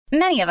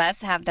Many of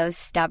us have those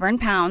stubborn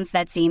pounds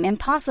that seem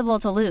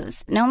impossible to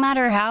lose, no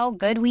matter how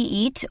good we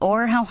eat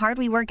or how hard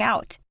we work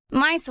out.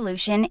 My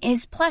solution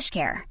is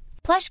PlushCare.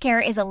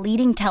 PlushCare is a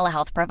leading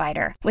telehealth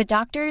provider with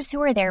doctors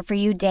who are there for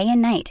you day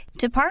and night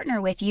to partner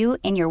with you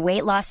in your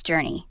weight loss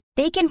journey.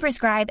 They can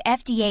prescribe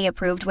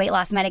FDA-approved weight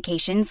loss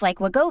medications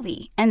like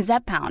Wegovy and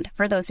Zepbound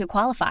for those who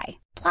qualify.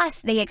 Plus,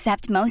 they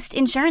accept most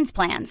insurance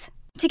plans.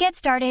 To get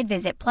started,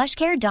 visit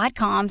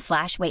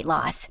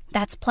plushcare.com/weightloss.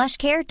 That's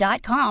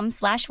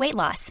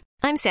plushcare.com/weightloss.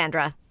 I'm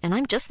Sandra, and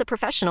I'm just the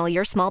professional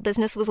your small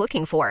business was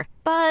looking for.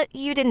 But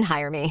you didn't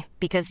hire me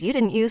because you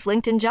didn't use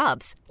LinkedIn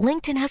Jobs.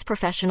 LinkedIn has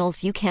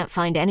professionals you can't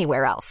find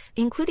anywhere else,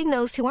 including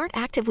those who aren't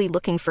actively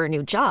looking for a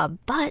new job,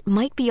 but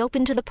might be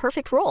open to the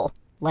perfect role,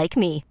 like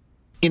me.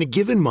 In a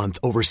given month,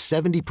 over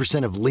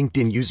 70% of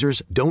LinkedIn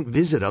users don't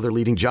visit other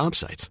leading job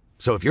sites.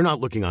 So if you're not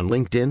looking on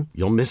LinkedIn,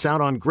 you'll miss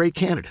out on great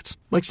candidates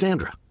like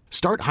Sandra.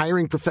 Start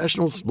hiring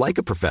professionals like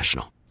a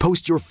professional.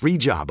 Post your free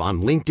job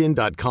on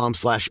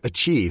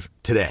linkedin.com/achieve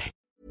today.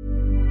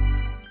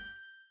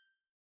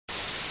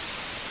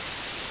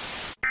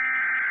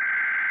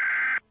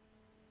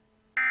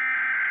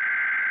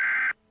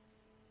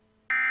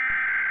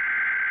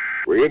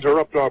 We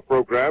interrupt our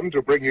program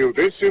to bring you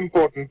this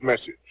important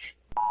message.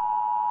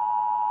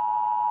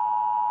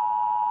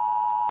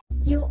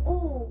 You're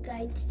all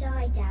going to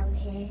die down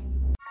here.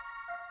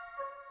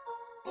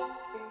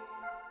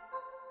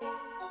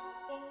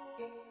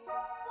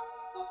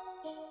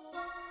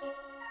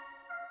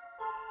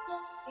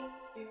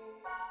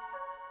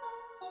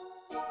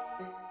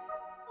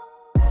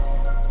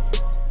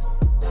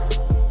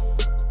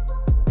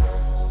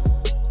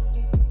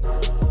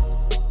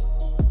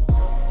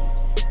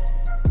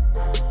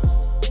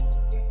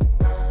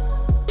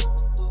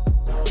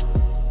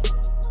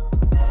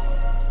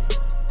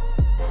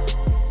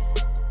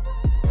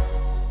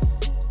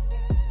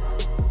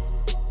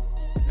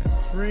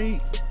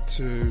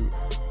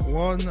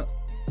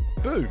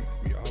 Boom,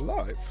 we are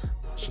live.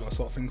 Should I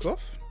start things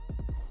off?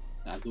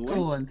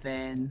 Go on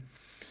then.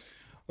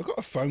 I got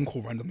a phone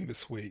call randomly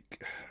this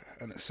week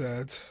and it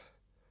said,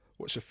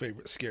 "What's your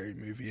favourite scary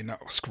movie?" in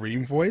that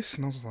Scream voice.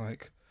 And I was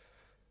like,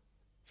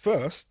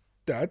 first,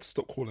 Dad,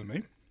 stop calling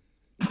me.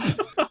 Then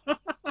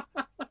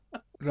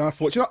I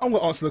thought, I'm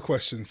going to answer the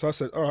question. So I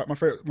said, all right, my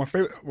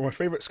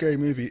favorite scary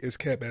movie is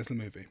Care Bears the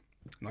movie,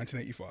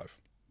 1985.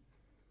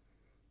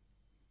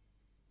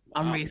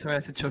 I'm really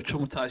sorry to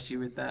traumatise you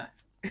with that.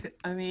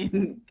 I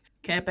mean,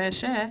 Care Bears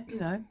share, you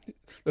know.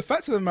 The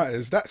fact of the matter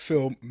is that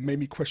film made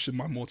me question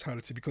my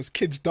mortality because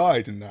kids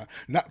died in that.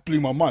 And that blew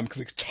my mind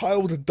because a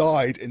child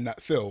died in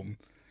that film.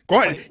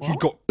 Granted, he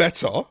got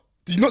better. Have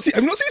you not seen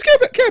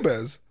Care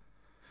Bears?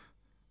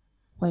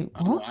 Wait,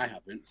 what? I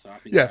haven't, so I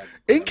think... Yeah,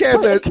 in Care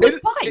Bears,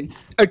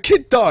 a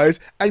kid dies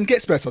and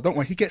gets better. Don't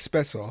worry, he gets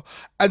better.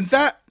 And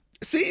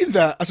seeing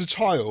that as a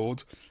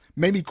child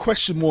made me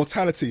question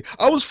mortality.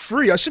 I was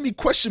 3. I shouldn't be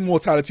questioning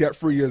mortality at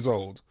 3 years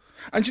old.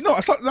 And now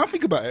I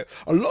think about it,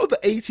 a lot of the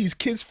 80s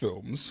kids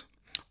films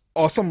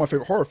are some of my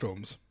favourite horror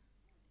films.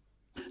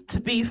 To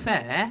be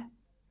fair,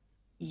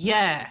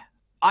 yeah,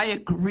 I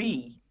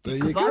agree.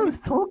 Because I was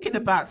talking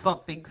about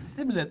something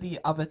similar the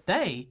other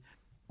day.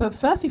 But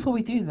first, before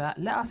we do that,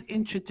 let us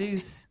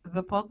introduce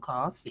the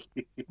podcast.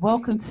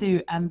 Welcome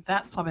to And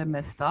That's Why I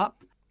Messed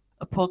Up,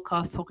 a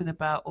podcast talking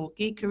about all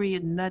geekery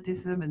and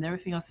nerdism and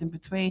everything else in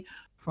between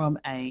from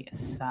a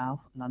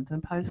South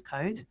London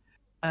postcode.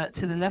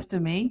 To the left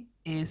of me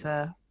is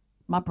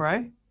my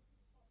bro.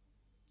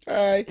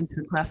 Hey.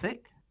 Instant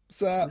Classic.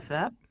 What's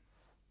up?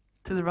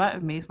 To the right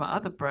of me is my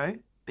other bro,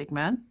 Big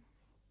Man.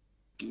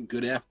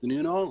 Good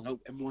afternoon, all.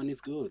 Hope everyone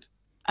is good.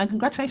 And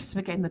congratulations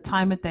for getting the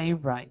time of day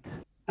right.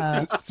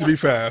 To be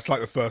fair, it's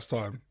like the first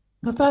time.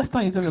 The first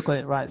time you've ever got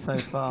it right so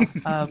far.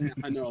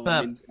 I know,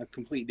 but a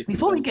completely different...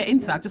 Before we get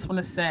into that, I just want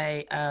to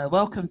say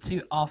welcome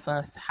to our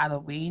first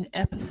Halloween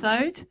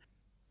episode.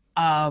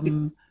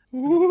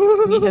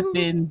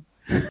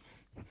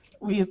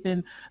 We have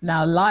been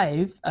now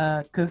live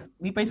because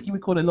we basically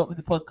record a lot of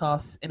the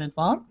podcasts in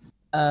advance.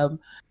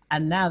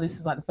 And now this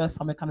is like the first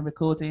time we're kind of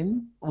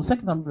recording, or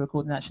second time we're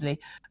recording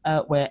actually,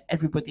 where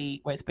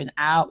it's been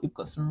out. We've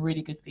got some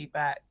really good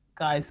feedback.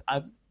 Guys,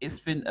 it's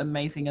been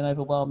amazing and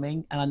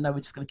overwhelming. And I know we're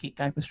just going to keep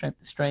going from strength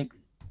to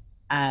strength.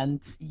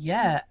 And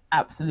yeah,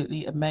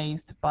 absolutely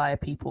amazed by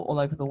people all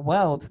over the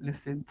world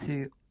listening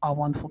to our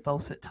wonderful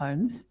dulcet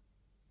tones.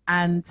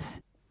 And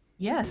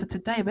yeah, so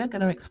today we're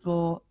going to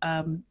explore,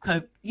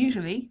 so we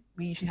usually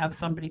have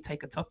somebody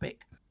take a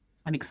topic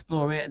and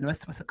explore it, and the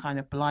rest of us are kind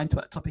of blind to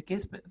what the topic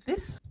is. But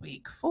this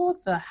week, for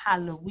the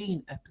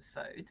Halloween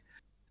episode,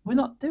 we're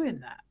not doing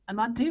that. And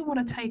I do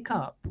want to take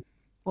up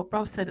what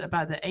Bro said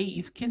about the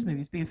 80s kids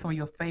movies being some of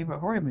your favourite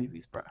horror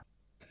movies, bro.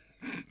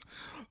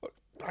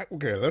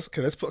 Okay,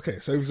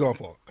 so for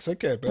example, I said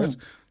Care Bears.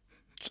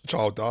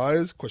 Child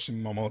dies,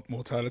 question my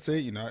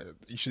mortality.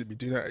 You shouldn't be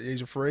doing that at the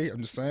age of 3.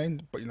 I'm just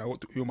saying, but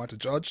who am I to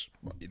judge?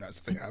 But it's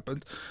the thing that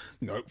happened.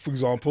 For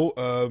example,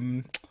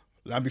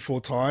 Land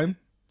Before Time.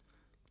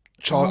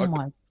 Oh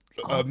my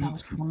God, that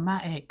was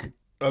traumatic.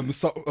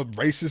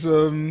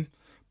 Racism,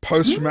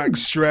 post-traumatic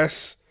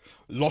stress,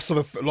 loss of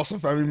a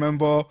family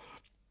member,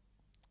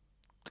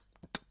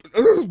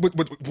 with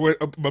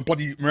my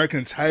bloody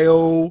American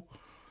Tail,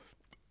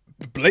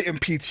 blatant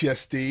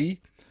PTSD,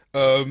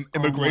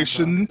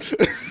 immigration.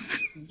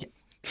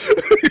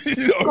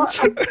 I've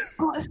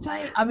got to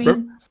say, I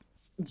mean,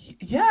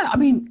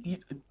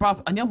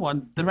 bruv, another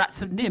one, The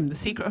Rats of Nim, The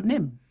Secret of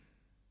Nim.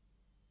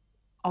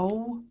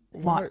 Oh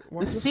my!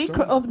 The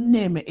Secret of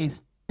Nim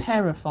is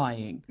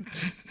terrifying.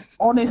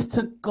 Honest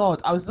to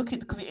God, I was looking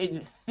because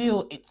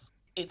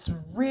it's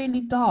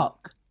really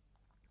dark.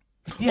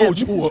 Yeah,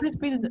 Mrs.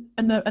 Frisbee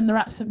and the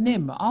Rats of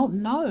Nim. Oh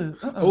no!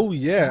 Oh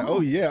yeah!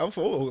 I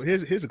thought,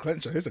 here's a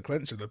clencher.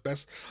 The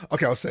best.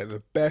 Okay, I'll say it,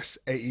 the best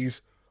 80s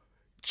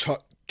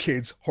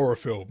kids horror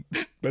film.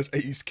 Best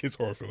 80s kids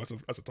horror film.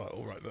 That's a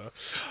title right there.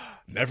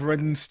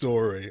 Neverending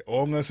Story.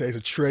 All I'm gonna say is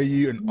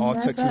Atreyu and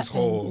Artax's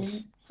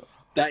Halls.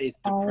 That is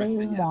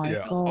depressing. Oh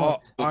my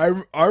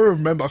God. I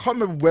remember. I can't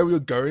remember where we were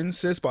going,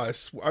 sis,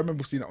 but I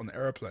remember seeing it on the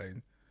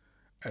airplane,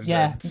 and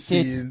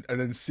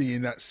then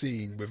seeing that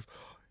scene with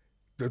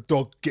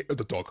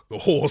the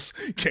horse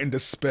getting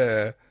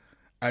despair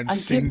and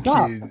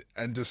sinking,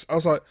 and just I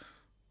was like,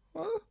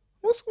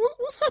 what's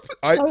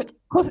happening?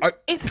 Because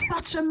it's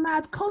such a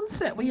mad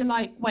concept where you're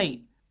like,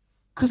 wait,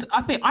 because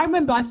I think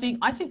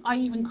I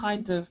even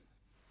kind of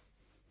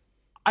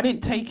I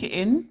didn't take it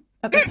in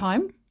at the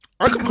time.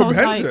 I couldn't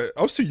comprehend it.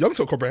 I was too young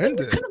to comprehend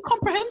it. I couldn't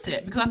comprehend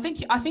it because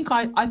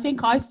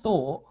I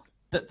thought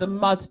that the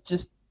mud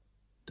just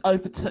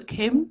overtook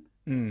him,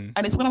 and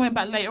it's when I went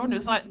back later on, it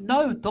was like,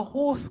 no, the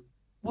horse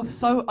was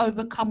so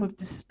overcome with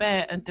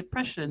despair and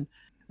depression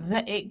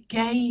that it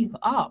gave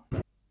up,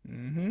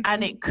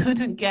 and it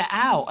couldn't get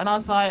out. And I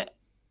was like,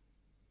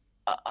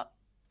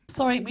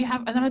 sorry, we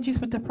have analogies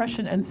for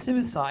depression and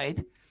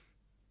suicide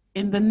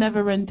in the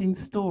Never-Ending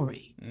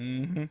Story.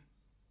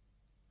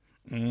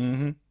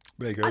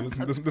 There you go.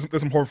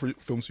 There's some horror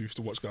films for you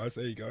to watch, guys.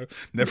 There you go.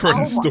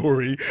 Never-Ending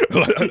Story,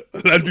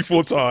 Land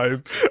Before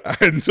Time,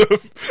 and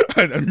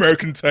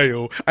American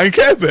Tail, and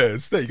Care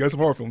Bears. There you go. Some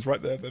horror films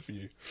right there for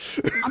you.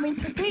 I mean,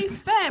 to be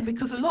fair,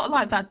 because a lot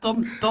like that,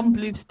 Don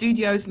Bluth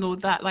Studios and all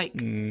that, like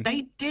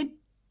they did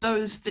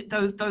those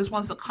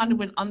ones that kind of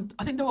went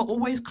I think they were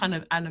always kind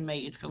of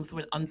animated films that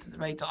went under the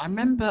radar. I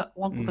remember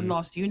one called The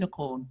Last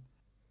Unicorn.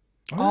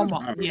 Oh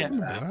my,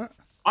 yeah.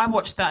 I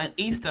watched that at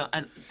Easter,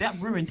 and that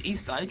ruined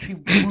Easter. I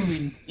literally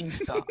ruined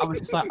Easter. I was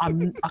just like, I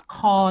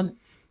can't.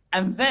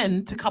 And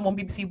then to come on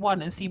BBC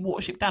One and see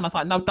Watership Down, I was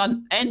like, no,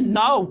 done. And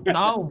no.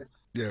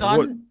 Yeah,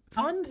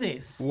 done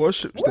this.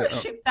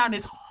 Watership Down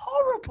is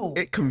horrible.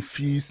 It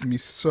confused me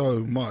so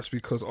much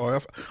because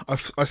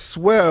I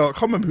swear, I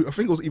can't remember. I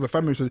think it was either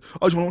family who said,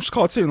 "Oh, do you want to watch a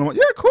cartoon?" I'm like,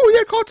 "Yeah, cool,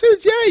 yeah,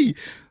 cartoons, yay!"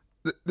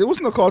 There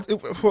wasn't a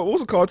cartoon. It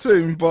was a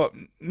cartoon, but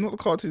not the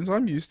cartoons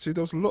I'm used to.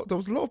 There was a lot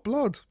of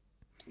blood.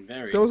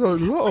 There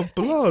was a lot of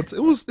blood. It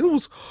was.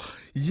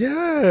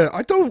 Yeah,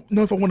 I don't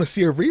know if I want to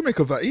see a remake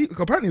of that.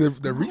 Apparently,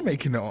 they're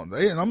remaking it, aren't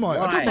they? And I'm like,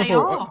 I don't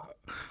know.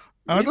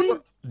 I don't know.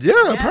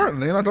 Yeah,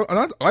 apparently, and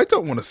I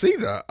don't want to see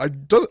that. I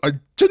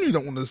genuinely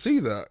don't want to see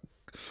that.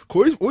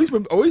 I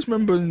always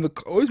remember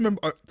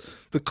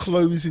the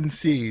closing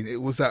scene.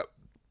 It was that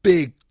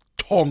big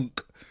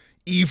tonk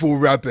evil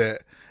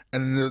rabbit,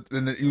 and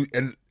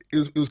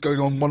it was going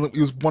on. It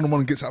was one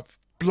against that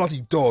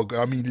bloody dog.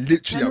 I mean,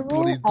 literally a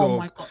bloody dog. Oh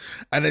my God.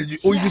 And then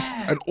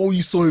all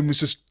you saw him was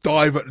just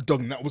dive at the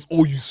dog, and that was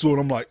all you saw. And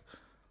I'm like,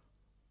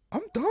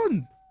 I'm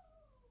done.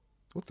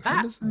 What the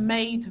hell is that?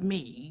 Made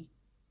me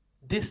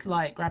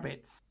dislike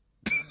rabbits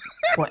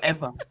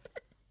forever.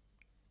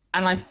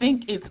 And I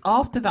think it's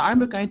after that. I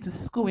remember going to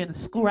school. We had a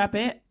school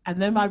rabbit, and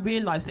then I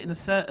realised that in a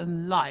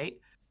certain light,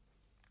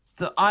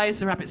 the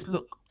eyes of rabbits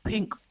look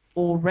pink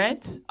or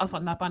red. I was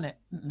like, no, ban it.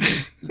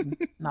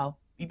 No.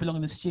 You belong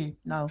in the stew.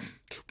 No.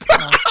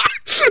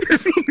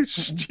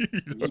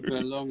 You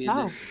belong in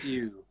the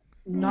stew.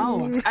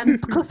 No.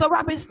 And because the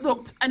rabbits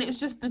looked, and it was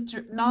just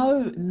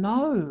no.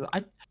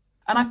 And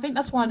I think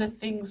that's one of the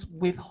things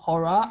with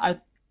horror.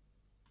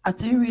 I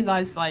do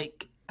realise,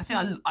 like, I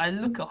think I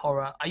look at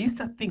horror. I used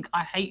to think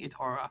I hated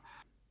horror.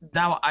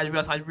 Now I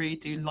realise I really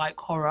do like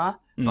horror,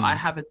 but I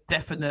have a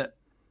definite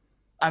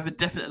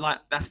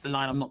like, that's the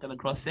line, I'm not going to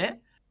cross it.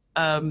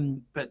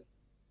 But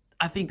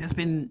I think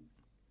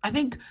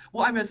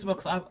what I read as well,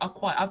 because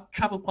I've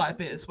travelled quite a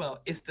bit as well,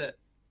 is that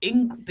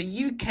in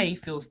the UK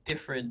feels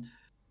different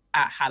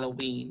at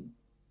Halloween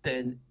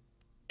than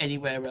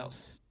anywhere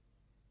else.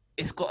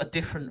 It's got a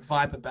different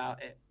vibe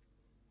about it.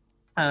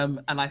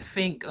 And I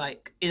think,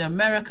 like, in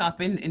America, I've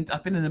been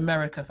in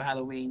America for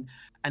Halloween,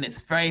 and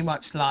it's very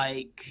much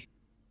like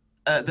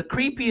the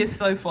creepiest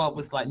so far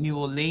was like New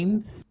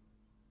Orleans,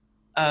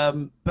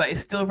 but it's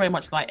still very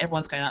much like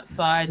everyone's going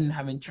outside and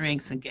having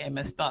drinks and getting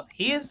messed up.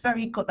 He has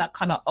very got that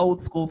kind of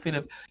old school feel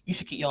of you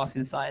should keep your ass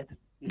inside.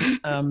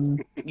 You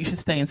should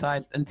stay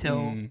inside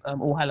until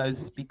All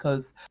Hallows,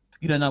 because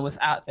you don't know what's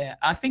out there.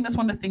 I think that's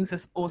one of the things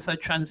that also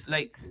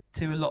translates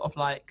to a lot of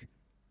like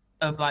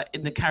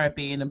in the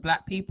Caribbean and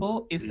Black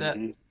people, is that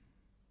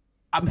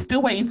I'm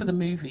still waiting for the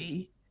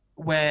movie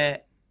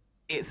where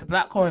it's a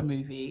black horror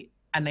movie,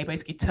 and they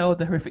basically tell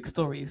the horrific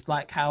stories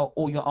like how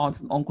all your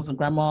aunts and uncles and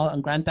grandma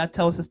and granddad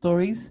tells the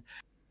stories,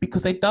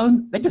 because they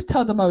just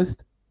tell the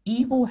most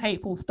evil,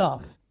 hateful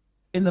stuff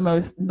in the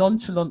most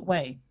nonchalant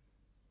way.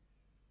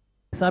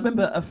 So I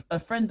remember a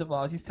friend of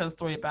ours used to tell a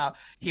story about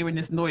hearing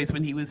this noise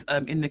when he was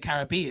in the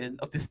Caribbean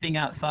of this thing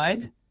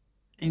outside,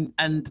 and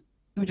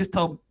he was just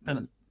told,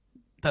 don't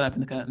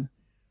open the curtain.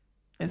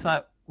 It's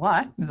like,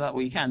 why? He was like,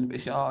 well, you can, but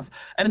it's your ass.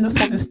 And then there's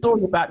like this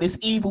story about this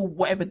evil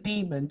whatever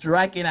demon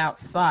dragging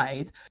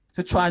outside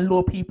to try and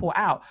lure people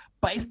out.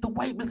 But it's the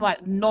way it was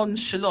like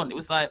nonchalant. It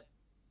was like,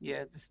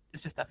 yeah, it's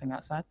just that thing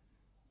outside.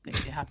 It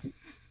happened.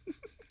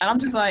 And I'm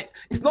just like,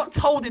 it's not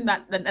told in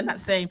that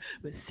same,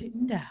 we're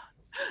sitting down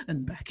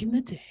and back in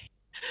the day.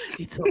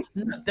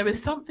 There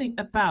is something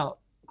about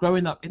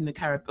growing up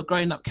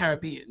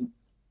Caribbean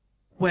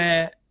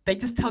where they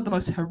just tell the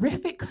most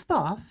horrific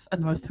stuff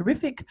and the most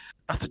horrific.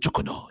 That's the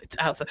Chukono. It's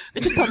outside.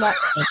 They just tell like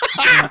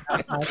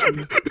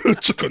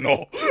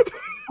Chukono.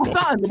 Or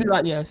something. They'll be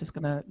like, yeah, it's just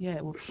gonna,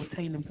 we'll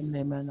tail him from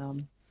them,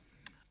 and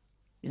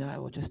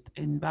we'll just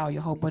embow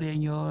your whole body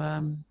and your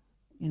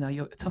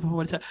top of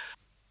your body.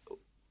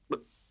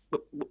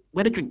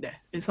 Where the drink there?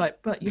 It's like,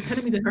 but you're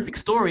telling me the horrific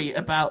story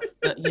about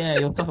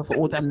you'll suffer for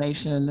all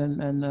damnation,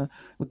 and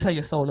we'll tear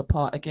your soul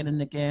apart again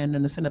and again,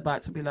 and the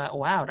Cenobites will be like, oh,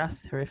 wow,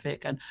 that's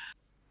horrific, and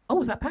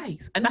was that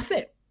pays? And that's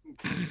it.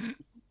 And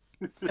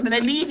then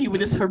they leave you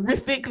with this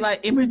horrific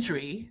like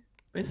imagery.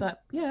 It's like,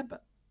 yeah,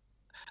 but,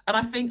 and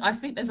I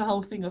think there's a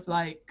whole thing of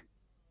like,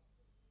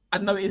 I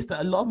noticed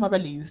that a lot of my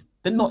rallies,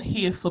 they're not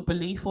here for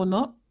belief or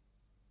not.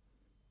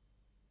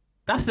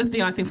 That's the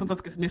thing I think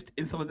sometimes gets missed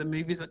in some of the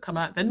movies that come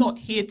out. They're not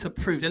here to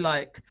prove. They're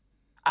like,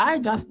 I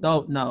just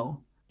don't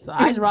know. So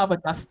I'd rather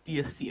just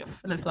be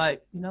safe. And it's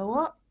like, you know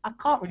what? I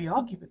can't really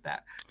argue with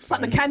that. It's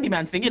like the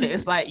Candyman thing, isn't it?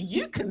 It's like,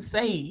 you can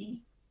say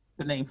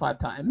the name 5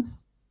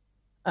 times,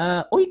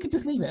 or you could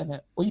just leave it in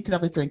it, or you could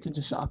have a drink and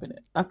just shut up in it.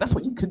 That's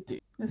what you could do.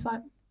 It's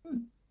like,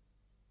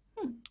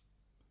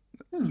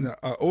 No,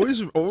 I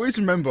always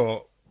remember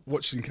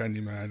watching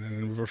Candyman, and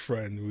then with a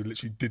friend, we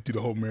literally did do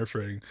the whole mirror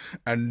thing,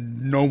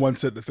 and no one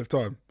said the 5th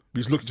time. We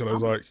just looked at each other. I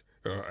was like,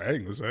 I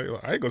ain't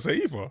gonna say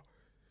either.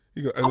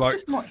 I'm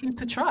just not here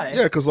to try.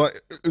 Yeah, because like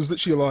it was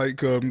literally like,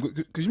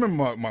 because you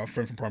remember my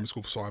friend from primary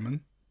school,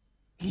 Simon.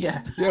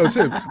 Yeah, it was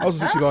him. I was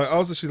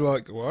literally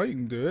like, well, you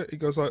can do it. He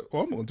goes like,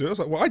 well, I'm not gonna do it. I was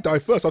like, well, I die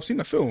first. I've seen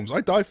the films.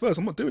 I die first.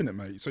 I'm not doing it,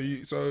 mate. So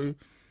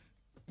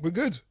we're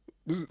good.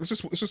 Let's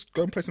just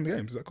go and play some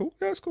games. Is that cool?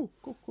 Yeah, it's cool.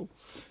 Cool.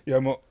 Yeah,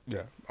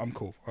 I'm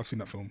cool. I've seen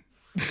that film.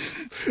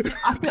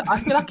 I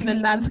feel like in the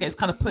landscape it's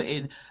kind of put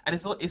in, and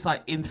it's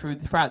like in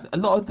throughout a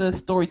lot of the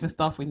stories and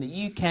stuff in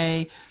the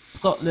UK,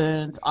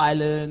 Scotland,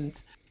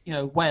 Ireland,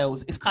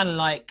 Wales. It's kind of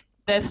like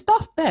there's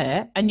stuff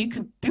there, and you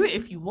can do it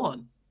if you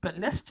want, but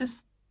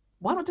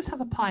why not just have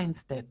a pie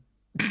instead?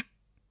 And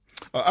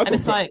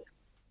it's like,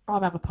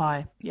 I'll have a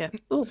pie. Yeah.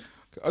 Ooh.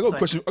 I got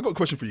a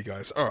question for you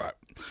guys. All right.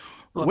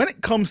 When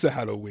it comes to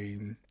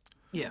Halloween,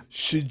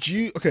 should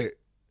you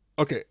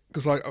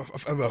because like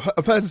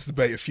I've heard this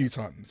debate a few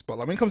times, but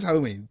like when it comes to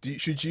Halloween,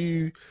 should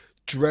you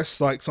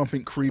dress like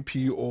something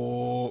creepy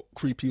or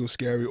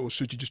scary, or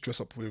should you just dress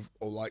up with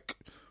or like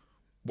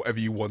whatever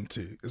you want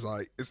to? It's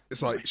like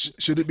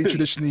should it be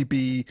traditionally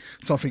be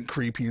something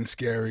creepy and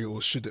scary,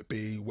 or should it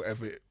be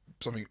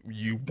something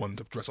you want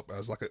to dress up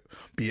as, like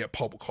be it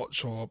pop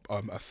culture,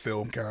 a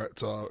film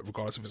character,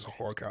 regardless if it's a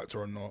horror character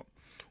or not?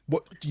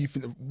 What do you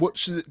think? What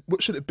should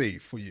it be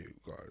for you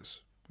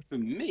guys? For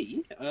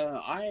me,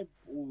 I've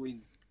always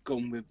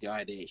gone with the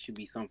idea it should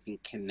be something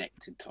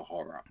connected to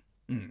horror,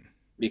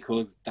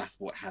 because that's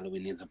what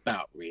Halloween is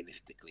about,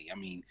 realistically. I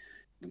mean,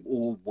 we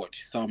all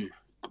watch some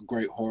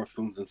great horror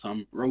films and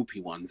some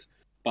ropey ones,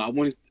 but I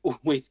want to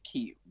always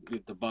keep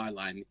with the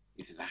byline: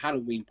 if it's a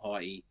Halloween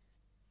party,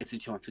 it's a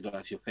chance to go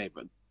as your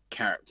favorite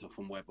character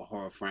from whatever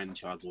horror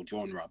franchise or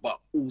genre. But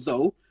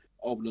although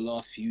over the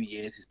last few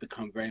years, it's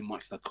become very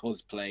much a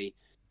cosplay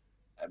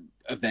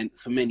event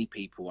for many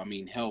people. I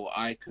mean, hell,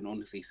 I can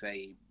honestly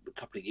say a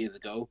couple of years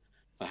ago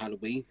for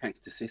Halloween,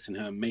 thanks to Sis and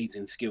her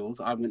amazing skills,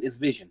 I went as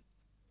Vision.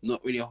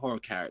 Not really a horror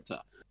character,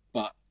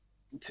 but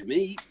to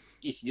me,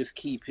 you should just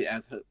keep it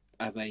as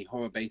a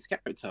horror-based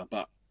character.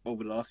 But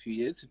over the last few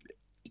years,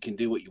 you can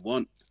do what you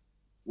want.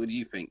 What do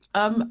you think?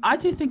 I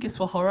do think it's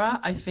for horror.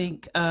 I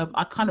think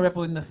I kind of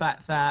revel in the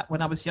fact that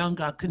when I was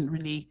younger, I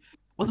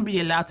wasn't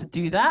really allowed to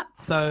do that.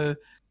 So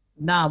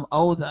now I'm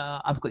older,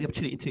 I've got the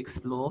opportunity to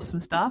explore some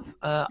stuff.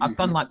 I've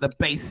done like the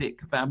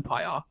basic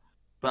vampire,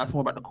 but that's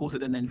more about the culture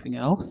than anything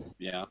else.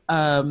 Yeah.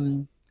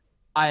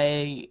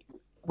 I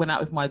went out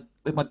with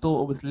my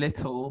daughter was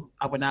little.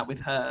 I went out with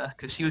her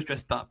because she was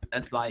dressed up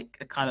as like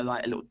a kind of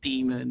like a little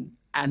demon.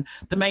 And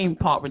the main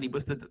part really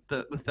was that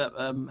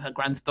her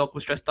grand's dog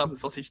was dressed up as a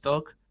sausage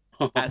dog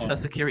as her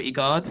security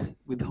guard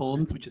with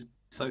horns, which is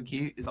so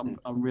cute. It's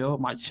unreal.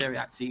 I might share it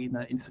actually in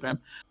Instagram.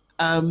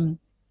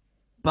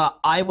 But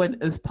I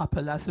went as Papa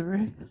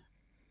Lazarus.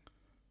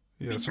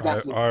 Yes,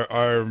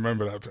 I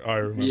remember that. I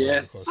remember.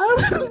 Yes.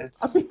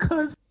 That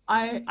because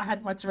I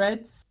had my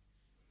dreads,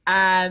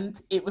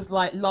 And it was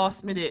like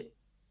last minute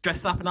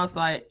dress up, and I was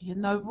like, you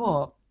know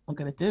what? I'm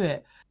going to do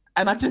it.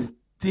 And I just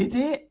did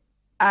it.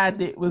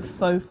 And it was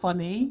so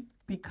funny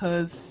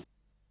because,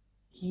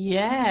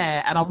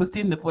 yeah. And I was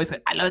doing the voice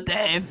like, hello,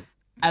 Dave,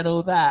 and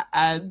all that.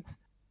 And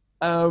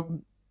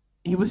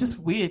it was just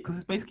weird because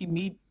it's basically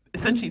me.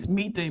 Essentially, it's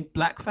me doing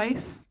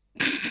blackface.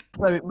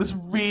 So it was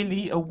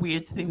really a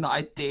weird thing that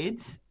I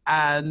did.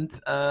 And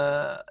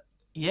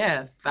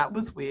yeah, that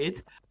was weird.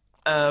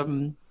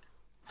 Funny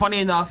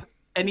enough,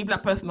 any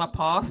black person I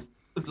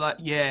passed was like,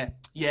 yeah,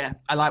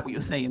 I like what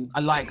you're saying.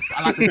 I like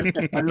this.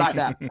 I like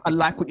that. I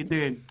like what you're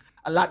doing.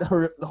 I like the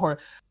horror.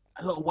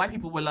 A lot of white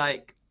people were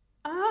like,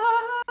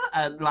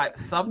 and like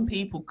some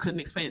people couldn't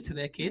explain it to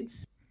their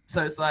kids.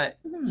 So it's like,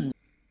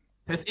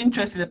 So it's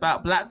interesting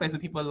about blackface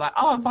when people are like,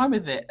 oh, I'm fine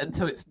with it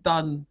until it's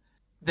done.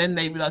 Then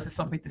they realize there's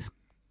something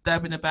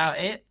disturbing about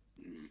it.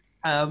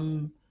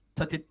 So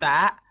I did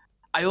that.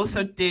 I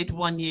also did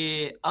 1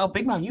 year. Oh,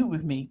 Big Man, you were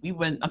with me. We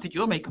went. I did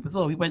your makeup as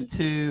well. We went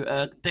to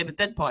Day of the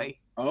Dead party.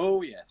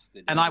 Oh yes.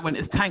 And I went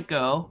as Tank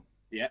Girl.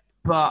 Yep.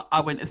 But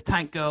I went as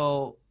Tank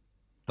Girl,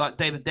 like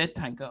Day of the Dead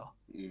Tank Girl.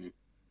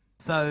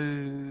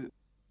 So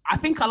I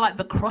think I like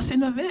the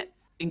crossing of it,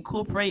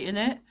 incorporating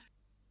it.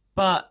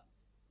 But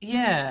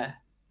yeah,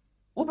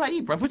 what about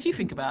you, bruv? What do you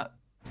think about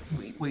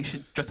what you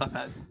should dress up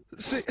as?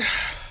 See,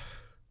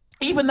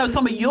 even though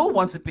some of your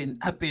ones have been,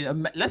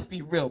 let's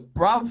be real,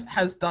 bruv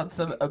has done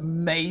some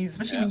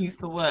amazing, especially when you used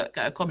to work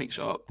at a comic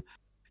shop.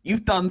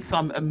 You've done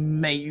some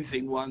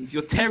amazing ones.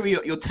 Your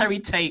Terry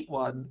Tate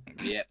one.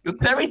 Yeah. Your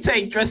Terry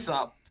Tate dress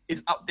up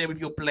is up there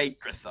with your Blade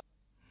dress up.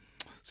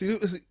 See,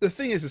 the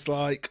thing is, it's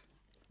like,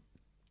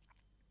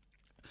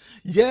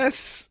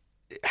 yes,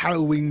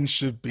 Halloween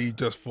should be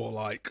just for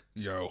like,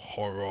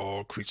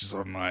 horror, creatures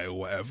of the night or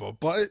whatever.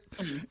 But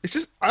it's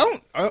just I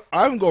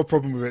haven't got a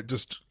problem with it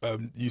just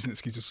using an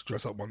excuse to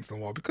dress up once in a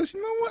while, because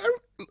you know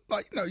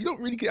what, you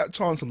don't really get that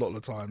chance a lot of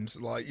the times,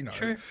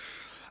 True.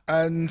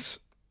 And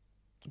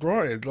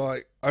granted,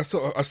 like I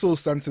still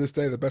stand to this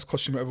day, the best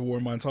costume I ever wore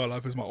in my entire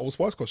life is my Old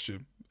Spice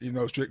costume. The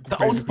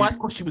Old Spice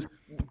costume was,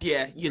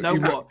 even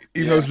though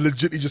it's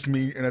legitimately just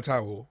me in a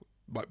towel.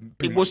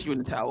 It was you in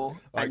the towel,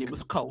 and it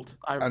was cold.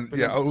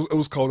 It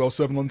was cold. I was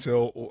serving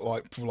until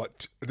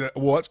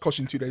that's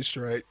costume 2 days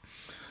straight.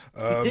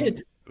 It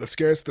did. The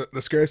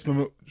scariest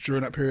moment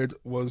during that period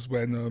was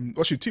when,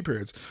 actually 2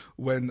 periods,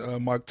 when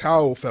my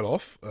towel fell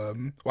off.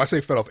 I say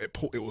fell off, it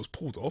was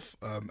pulled off,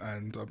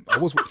 and I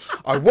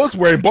was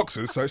wearing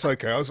boxers, so it's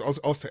okay. It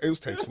was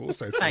tasteful.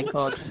 Thank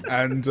God.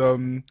 And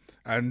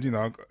I have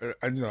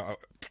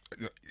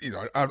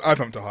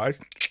nothing to hide.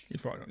 You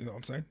know what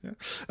I'm saying? Yeah.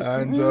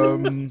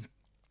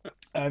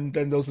 And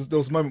then there was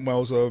a moment where I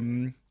was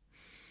on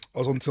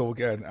till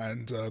again,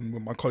 and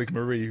with my colleague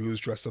Marie, who was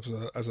dressed up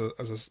as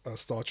a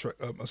Star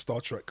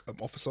Trek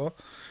officer,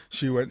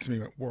 she went to me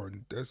and went,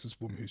 Warren, there's this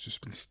woman who's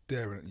just been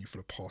staring at you for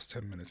the past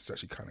 10 minutes. It's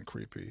actually kind of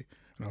creepy.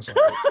 And I was like,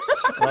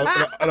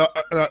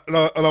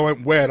 and I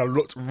went, where? And I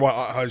looked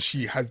right at her. And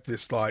she had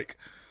this like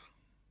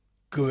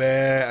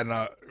glare and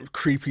a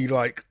creepy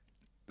like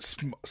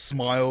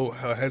smile,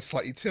 her head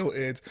slightly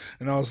tilted,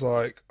 and I was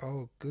like,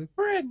 oh good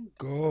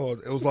God.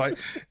 It was like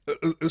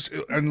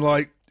and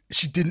like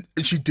she didn't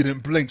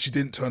blink, she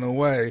didn't turn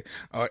away.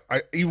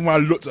 I even when I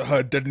looked at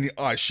her dead in the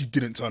eye, she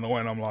didn't turn away,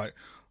 and I'm like,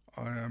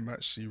 I am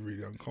actually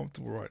really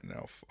uncomfortable right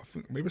now. I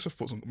think maybe I should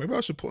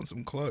put on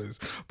some clothes,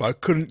 but I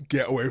couldn't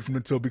get away from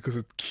it because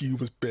the queue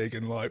was big,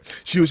 and like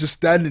she was just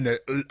standing there.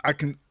 I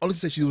can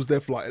honestly say she was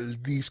there for like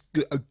at least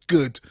a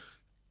good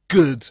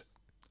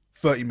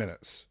 30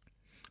 minutes.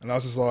 And I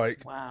was just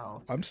like,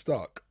 wow, I'm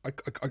stuck.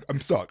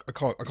 I'm stuck. I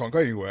can't go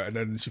anywhere. And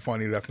then she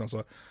finally left, and I was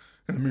like,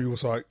 and Marie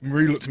was like,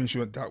 Marie looked at me and she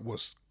went, that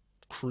was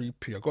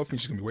creepy. I got a feeling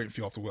she's gonna be waiting for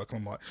you after work.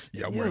 And I'm like,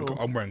 yeah,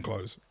 I'm wearing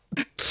clothes.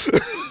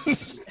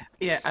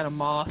 Yeah, and a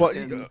mask. But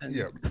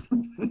yeah,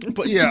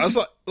 but yeah, I was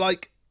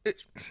like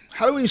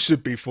Halloween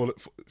should be for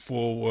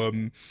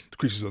the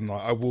creatures of the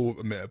night. I will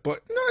admit it,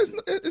 but no,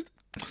 it's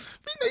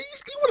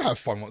you want to have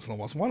fun once in a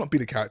while. So why not be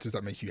the characters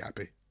that make you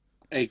happy?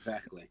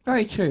 Exactly.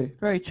 Very true.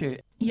 Very true.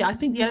 Yeah, I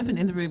think the elephant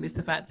in the room is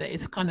the fact that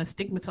it's kind of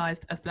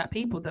stigmatized as Black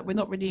people, that we're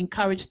not really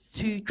encouraged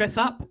to dress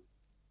up.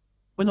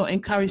 We're not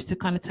encouraged to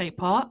kind of take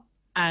part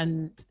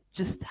and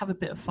just have a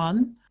bit of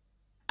fun.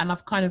 And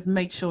I've kind of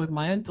made sure with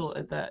my own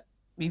daughter that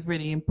we've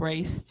really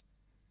embraced,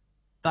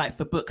 like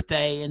for book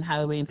day and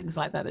Halloween, things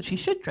like that she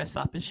should dress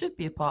up and should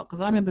be a part.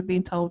 Because I remember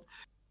being told,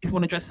 if you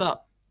want to dress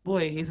up,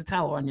 boy, here's a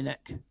towel on your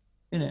neck.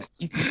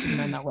 You can see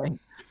men that way.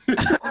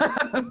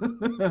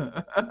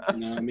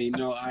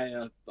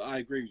 I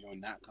agree with you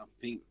on that. I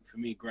think for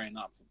me, growing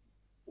up,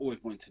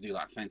 always wanted to do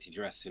like fancy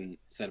dress and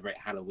celebrate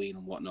Halloween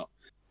and whatnot.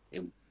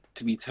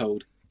 To be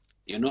told,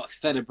 you're not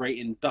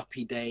celebrating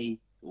Duppy Day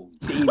or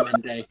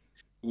Demon Day.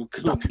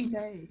 Duppy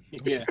Day.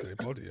 Yeah.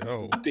 Bloody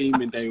hell.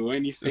 Demon Day or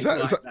anything is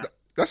that.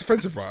 That's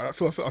offensive, right? I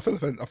feel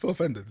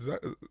offended. Is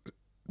that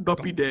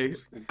Duppy Day?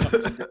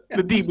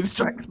 The demon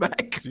strikes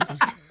back. Jesus.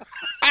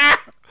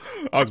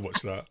 I'd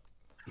watch that.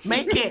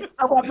 Make it.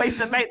 Someone makes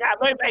to make that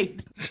movie.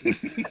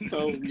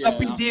 So yeah,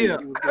 Happy I deal.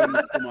 think it was going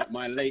into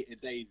my later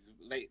days,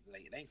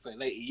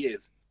 later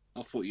years.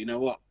 I thought, you know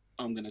what,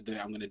 I'm gonna do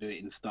it. I'm gonna do it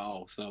in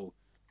style. So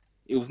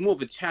it was more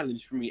of a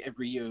challenge for me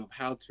every year of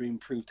how to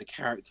improve the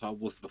character I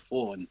was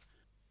before. And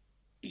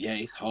yeah,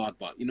 it's hard,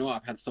 but you know,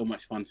 I've had so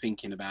much fun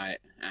thinking about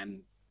it,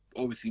 and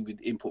obviously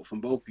with input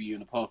from both of you in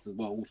the past as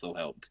well also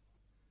helped.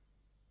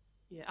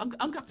 Yeah, I'm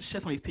gonna have to share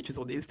some of these pictures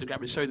on the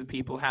Instagram and show the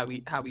people how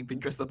we've been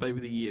dressed up over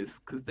the years,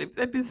 because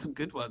there've been some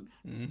good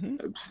ones.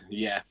 Mm-hmm.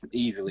 Yeah,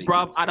 easily.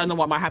 Bruv, I don't know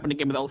what might happen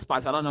again with Old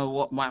Spice. I don't know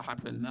what might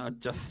happen.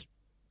 Just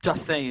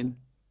saying,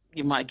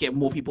 you might get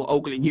more people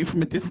ogling you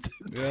from a distance.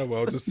 Yeah,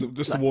 well, just to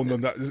warn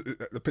them that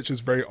the picture's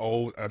very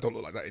old and I don't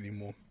look like that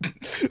anymore.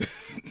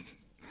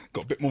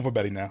 Got a bit more of a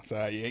belly now,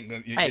 so you ain't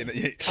gonna.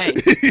 Hey,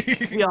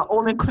 we are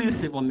all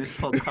inclusive on this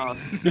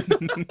podcast.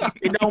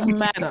 It don't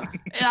matter.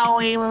 It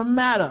don't even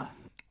matter.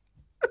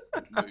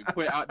 We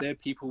put it out there,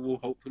 people will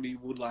hopefully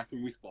would like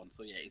and respond.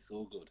 So yeah, it's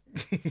all good.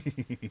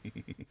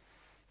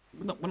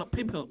 We're not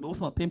pimping. We're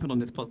also not pimping on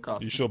this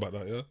podcast. You sure about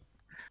that? Yeah.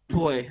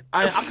 Boy,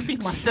 I can speak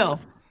for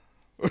myself.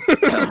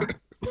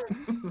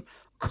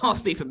 Can't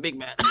speak for Big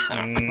Man.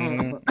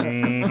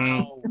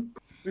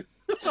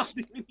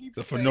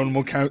 The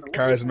phenomenal,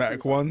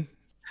 charismatic one.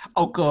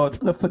 Oh God,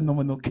 the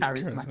phenomenal,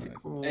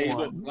 charismatic one. Hey,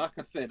 look, like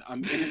I said,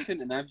 I'm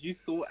innocent, and as you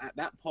saw at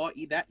that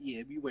party that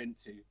year we went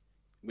to,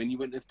 when you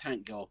went as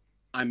Tank Girl,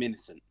 I'm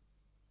innocent.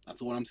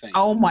 That's all I'm saying.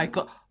 Oh my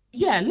God.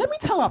 Yeah, let me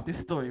tell up this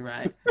story,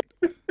 right?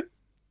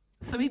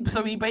 So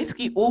we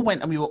basically all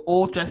went and we were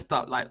all dressed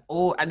up,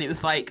 and it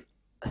was like,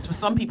 for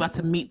some people had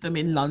to meet them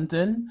in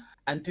London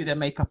and do their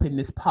makeup in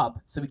this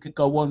pub so we could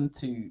go on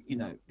to, you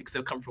know, because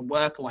they'll come from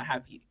work and what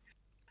have you.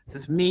 So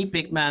it's me,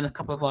 Big Man, a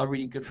couple of our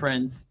really good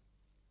friends.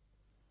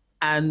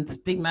 And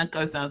Big Man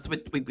goes down, so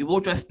we're all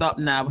dressed up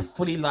now, we're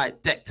fully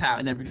like decked out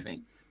and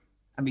everything.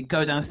 And we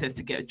go downstairs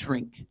to get a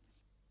drink.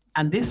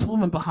 And this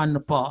woman behind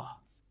the bar,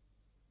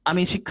 I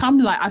mean, she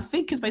come I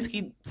think it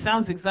basically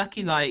sounds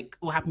exactly like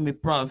what happened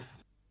with Bruv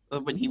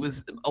when he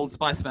was Old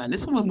Spice Man.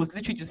 This woman was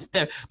literally just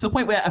staring to the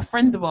point where a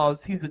friend of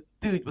ours, he's a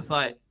dude, was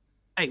like,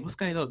 "Hey, what's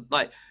going on?"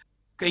 Like,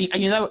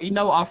 and you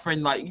know, our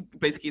friend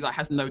basically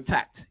has no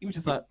tact. He was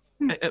just like,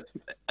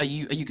 "Are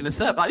you gonna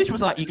serve?" Like, she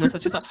was like, "Are you gonna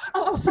serve?" She's like,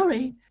 "Oh,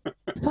 sorry."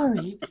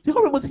 The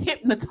woman was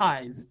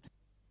hypnotized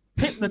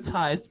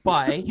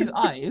by his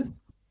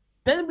eyes.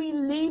 Then we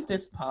leave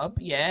this pub,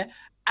 yeah,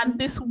 and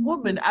this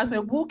woman, as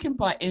we're walking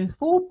by in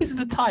full business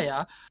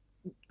attire,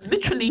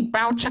 literally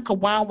brown checker,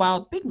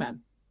 wow, Big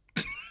Man.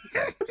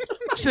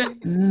 She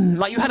went,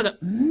 like you had a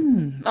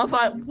I was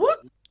like, what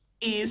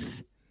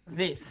is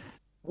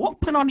this? What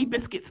panini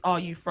biscuits are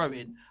you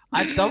throwing?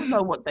 I don't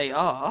know what they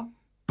are,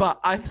 but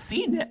I've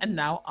seen it and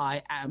now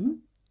I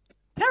am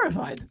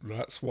terrified.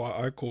 That's why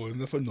I call him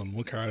the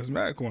phenomenal,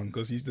 charismatic one,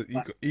 because he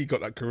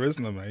got that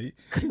charisma, mate.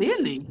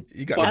 Clearly.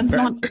 He got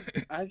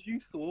as you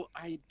saw,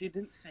 I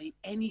didn't say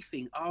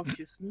anything. I was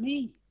just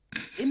me.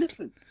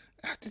 Innocent.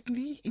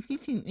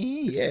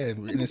 Yeah,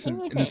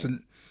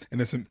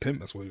 innocent pimp.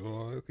 That's what you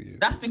are.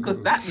 That's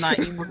because that night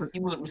he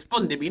wasn't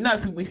responding. But you know,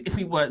 if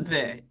we weren't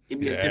there, it'd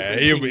be a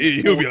different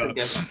he'll be like,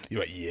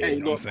 yeah. Hey,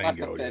 look,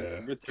 like I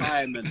said,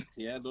 retirement.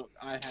 Yeah, look,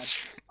 I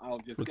was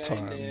just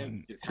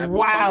going there.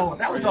 Wow,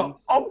 that was an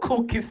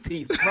Uncle Kiss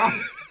teeth, bro.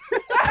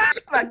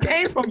 That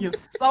came from your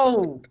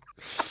soul.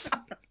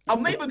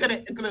 I'm maybe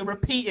gonna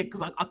repeat it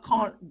because I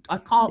can't.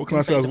 What can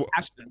I say?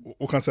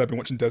 What can I say? I've been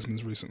watching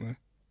Desmond's recently.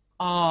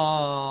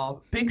 Oh,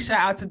 big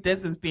shout out to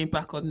Desmond's being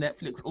back on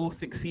Netflix, all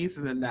 6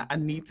 seasons and that. I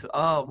need to.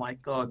 Oh my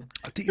God.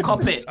 I didn't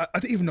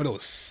even know there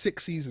was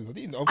 6 seasons. I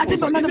didn't know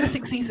there were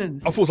 6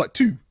 seasons. I thought it was like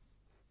 2.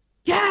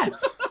 Yeah.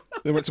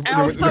 They went to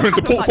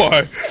pork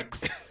pie.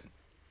 6.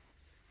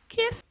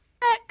 Kiss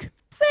back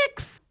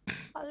 6.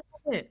 I love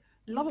it.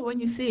 Love it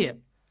when you see it.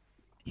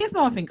 Here's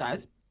another thing,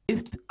 guys.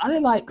 Are there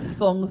like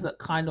songs that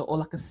kind of, or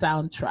like a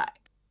soundtrack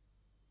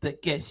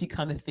that gets you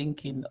kind of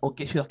thinking, or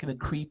gets you like in a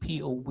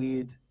creepy or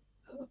weird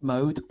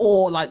mode,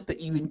 or like that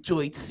you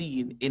enjoyed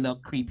seeing in a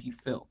creepy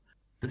film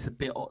that's a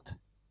bit odd?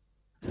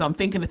 So I'm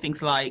thinking of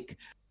things like,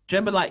 do you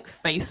remember like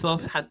Face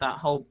Off had that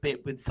whole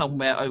bit with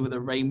Somewhere Over the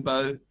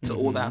Rainbow to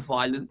all that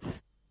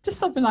violence? Just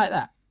something like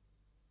that.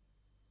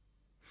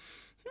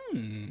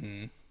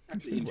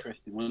 That's an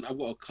interesting one. I've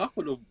got a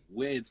couple of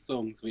weird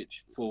songs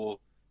which, for,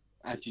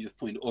 as you just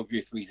pointed,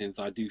 obvious reasons,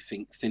 I do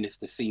think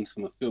sinister scenes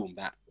from a film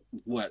that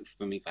works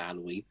for me for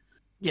Halloween.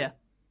 Yeah.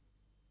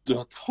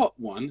 The top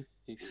one,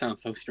 it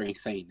sounds so strange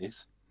saying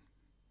this,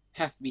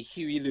 has to be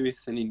Huey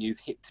Lewis and News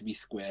Hip to Be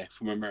Square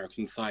from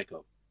American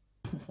Psycho.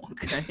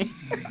 Okay.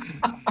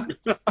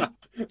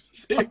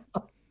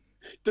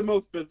 The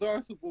most bizarre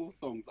of all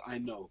songs I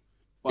know.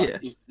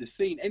 But if the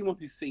scene, anyone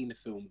who's seen the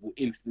film will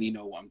instantly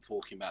know what I'm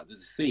talking about.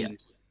 There's a scene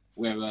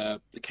where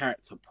the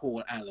character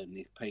Paul Allen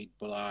is played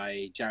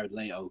by Jared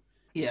Leto.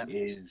 Yeah.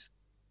 Is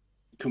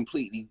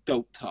completely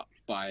doped up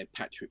by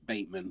Patrick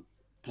Bateman,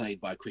 played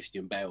by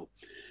Christian Bale.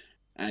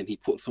 And he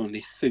puts on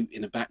this suit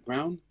in the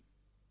background.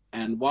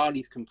 And while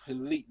he's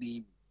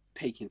completely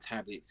taking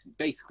tablets,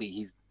 basically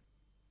he's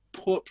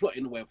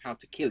plotting a way of how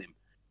to kill him,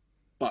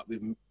 but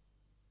with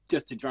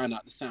just to drown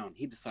out the sound,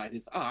 he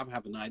decided, I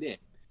have an idea.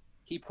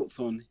 He puts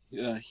on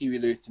Huey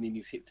Lewis and in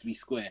his Hip to Be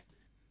Square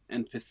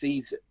and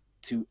proceeds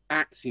to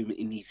axe him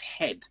in his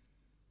head,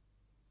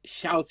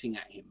 shouting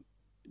at him,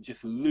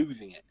 just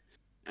losing it.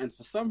 And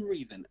for some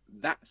reason,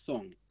 that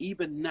song,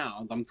 even now,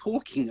 as I'm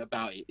talking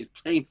about it, is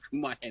playing through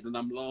my head and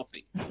I'm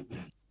laughing.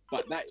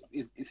 But that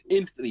is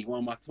instantly one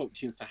of my top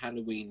tunes for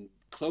Halloween,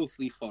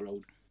 closely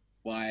followed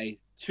by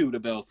Two the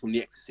Bells from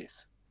The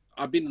Exorcist.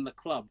 I've been in the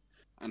club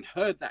and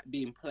heard that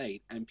being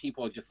played, and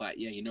people are just like,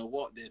 yeah, you know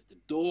what? There's the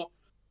door.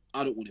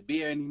 I don't want to be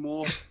here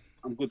anymore.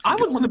 I'm good. I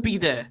wouldn't want to be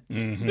there.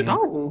 Mm-hmm.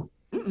 No.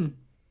 Mm-mm.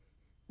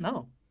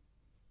 No.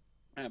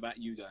 How about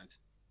you guys?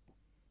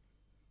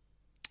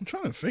 I'm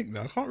trying to think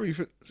now. I can't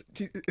really.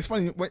 It's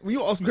funny when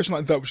you ask me a question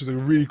like that, which is a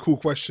really cool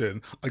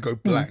question. I go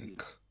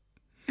blank,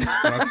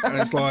 and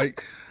it's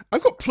like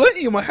I've got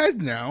plenty in my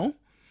head now,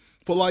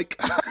 but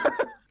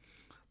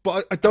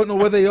I don't know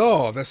where they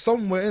are. They're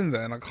somewhere in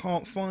there, and I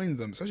can't find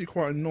them. It's actually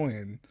quite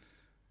annoying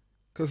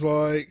because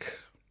no,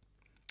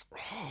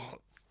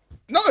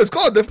 it's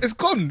gone. It's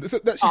gone. It's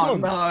actually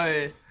gone.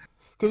 No.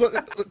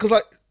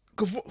 Because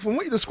from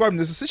what you're describing,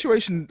 there's a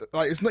situation,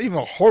 like, it's not even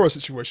a horror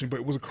situation, but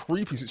it was a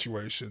creepy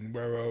situation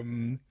where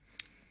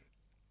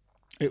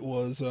it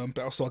was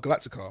Battlestar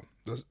Galactica,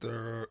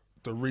 the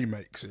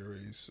remake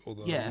series or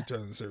the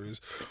return series,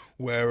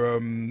 where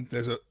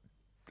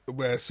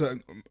where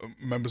certain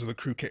members of the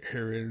crew kept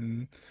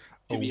hearing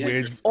a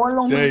weird all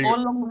along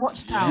the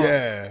watchtower.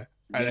 Yeah.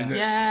 And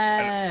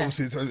and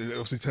obviously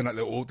it turned out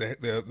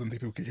the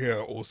people could hear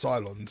all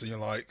Cylons, and you're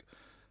like,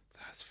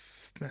 that's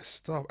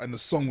messed up. And the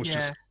song was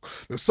just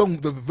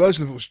the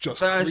version of it was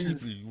just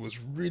creepy. Was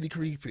really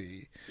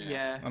creepy.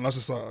 Yeah. And I was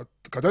just like,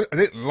 I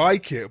didn't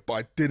like it, but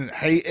I didn't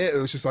hate it.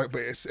 It was just like,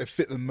 but it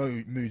fit the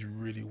mood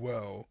really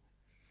well.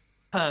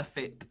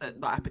 Perfect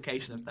the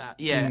application of that.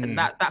 Yeah, and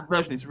that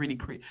version is really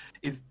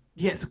it's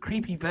a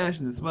creepy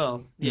version as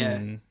well.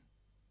 Yeah.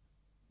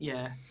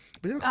 Yeah.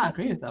 But yeah, I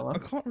agree with that one. I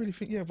can't really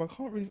think. Yeah, but I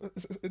can't really.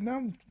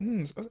 Now,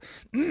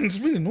 it's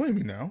really annoying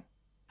me now.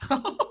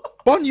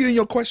 Bun you in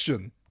your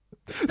question.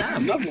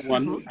 Another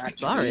one. Actually,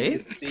 Sorry.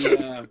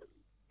 The,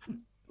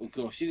 oh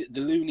gosh, the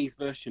Loonies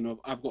version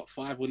of "I've Got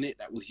Five on It"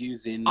 that was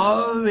using. In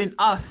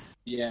Us.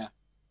 Yeah.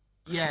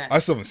 Yeah. I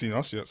still haven't seen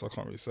Us yet, so I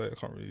can't really say. I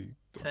can't really.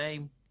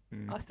 Same.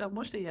 I still haven't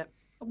watched it yet.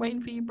 I'm waiting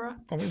for you, bro.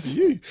 I'm waiting for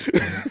you.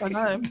 I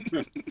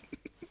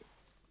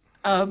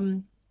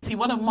know. See,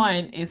 one of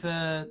mine is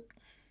a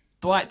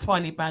Dwight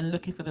Twiley band,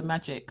 "Looking for the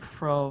Magic"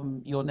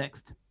 from Your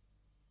Next.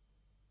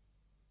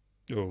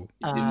 Oh.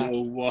 You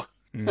know what?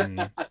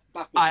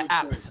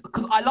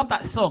 Because I love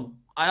that song.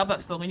 I love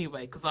that song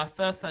anyway, because I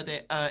first heard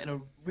it in a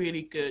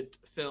really good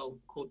film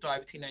called Diary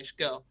of a Teenage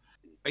Girl,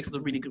 based on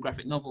a really good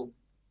graphic novel.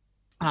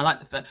 And I like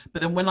the film.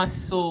 But then when I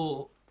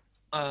saw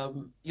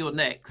Your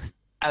Next,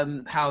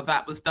 how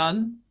that was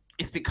done,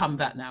 it's become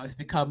that now. It's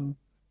become,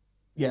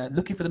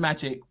 "Looking for the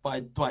Magic" by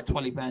Dwight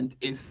Twiley band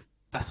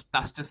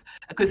that's just,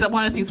 because that's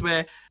one of the things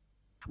where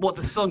what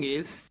the song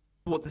is,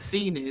 what the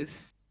scene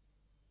is,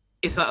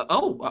 it's like,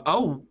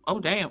 oh,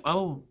 damn,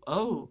 okay.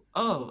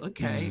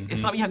 Mm-hmm.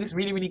 It's like you have this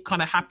really, really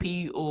kind of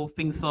happy or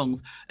thing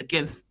songs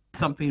against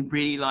something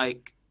really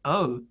like,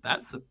 oh,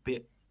 that's a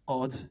bit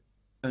odd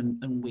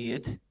and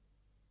weird.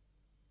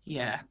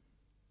 Yeah.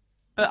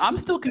 But I'm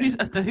still confused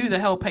as to who the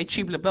hell paid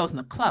Tubular Bells in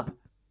the club.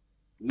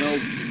 No,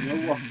 you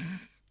know what?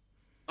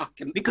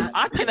 Because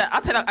I take that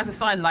as a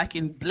sign, like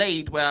in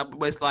Blade, where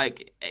it's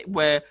like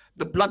where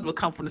the blood will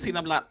come from the scene.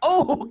 I'm like,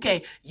 oh,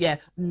 okay,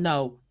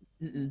 no,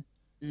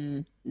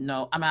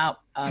 no, I'm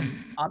out.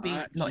 I'll be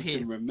not here.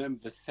 I remember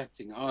the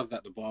setting. I was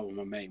at the bar with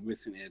my mate, we're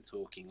sitting there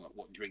talking like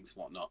what drinks,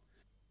 whatnot.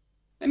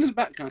 And in the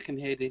background, I can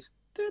hear this.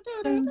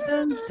 I'm like,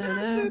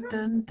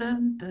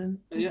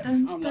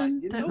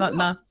 you know what?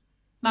 No.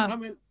 I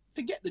mean,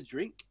 forget the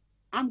drink.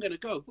 I'm going to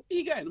go. Where are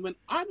you going? I mean,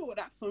 I know what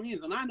that song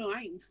is, and I know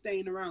I ain't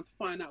staying around to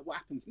find out what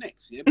happens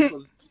next,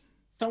 because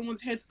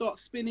someone's head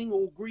starts spinning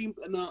or green.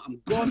 No,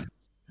 I'm gone.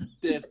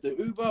 There's the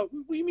Uber. What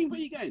do you mean, where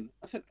are you going?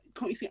 I said,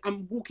 can't you see?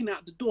 I'm walking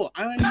out the door.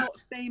 I am not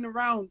staying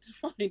around to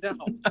find out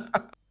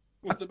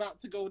what's about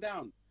to go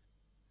down.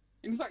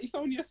 And he's like, it's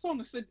only a song.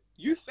 I said,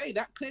 you say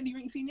that, clearly you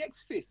ain't seen The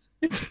Exorcist.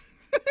 It's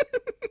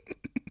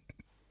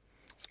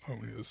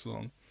only a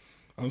song.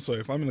 I'm sorry,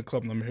 if I'm in a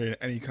club and I'm hearing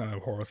any kind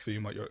of horror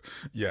theme, like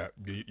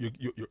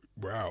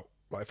we're out.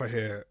 Like if I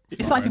hear,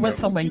 it's like you went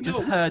somewhere and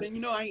just heard.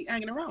 Then I ain't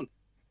hanging around.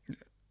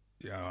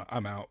 Yeah,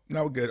 I'm out.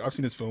 Now we're good. I've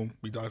seen this film.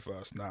 We die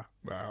first. Nah,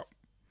 we're out.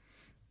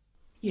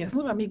 Yeah, it's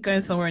not about me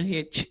going somewhere and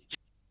hear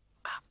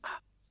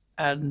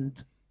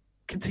and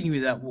continue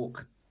with that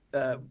walk.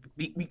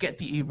 We get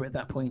the Uber at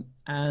that point,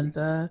 and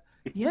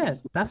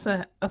that's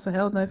a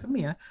hell no for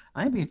me. I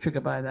ain't being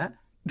triggered by that.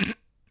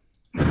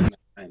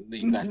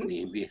 Exactly.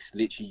 It's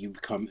literally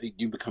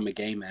you become a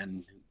gay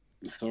man.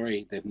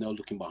 Sorry, there's no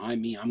looking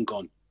behind me. I'm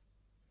gone.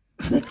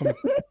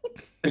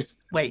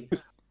 Wait,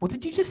 what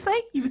did you just say?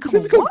 You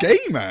become a gay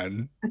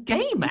man? A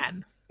gay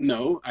man?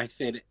 No, I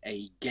said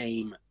a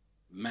game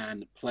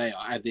man player,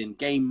 as in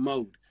game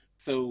mode.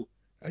 So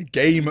a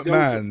game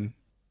man.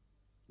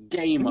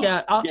 Gamer.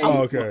 Yeah.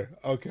 Oh, okay.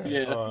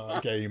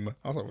 Yeah. Game.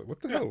 I was like, what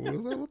the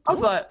hell? I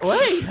was like,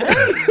 wait, hey.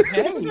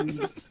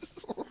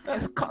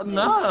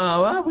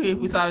 No, we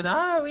like,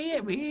 no,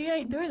 we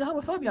ain't doing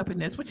homophobia up in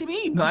this. What you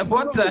mean? Like,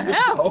 what the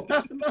hell?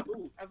 No,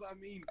 that's what I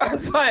mean. I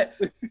was like,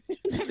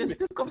 take this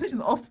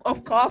conversation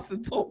off cast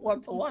and talk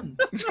one to one.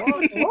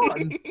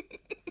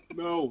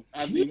 No,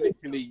 I mean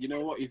literally, you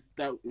know what? Is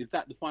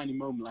that defining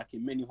moment like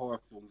in many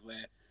horror films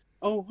where,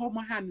 oh, hold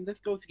my hand and let's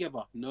go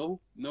together. No,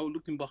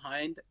 looking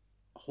behind,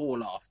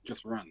 haul off,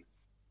 just run.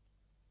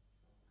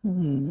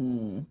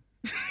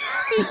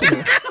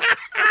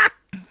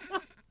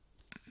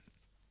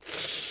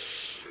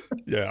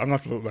 Yeah, I'm gonna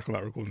have to look back on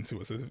that recording and see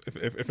what it says.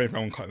 If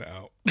anyone cutting it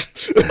out.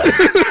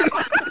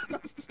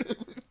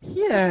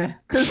 Yeah,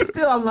 because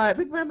still I'm like,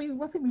 big man, I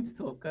think we need to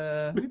talk.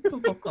 We need to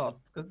talk off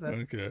cast. Because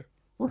Okay.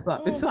 what's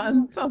up? Is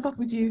something fuck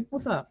with you?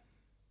 What's up?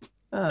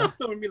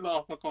 Don't make me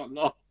laugh. I can't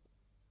laugh.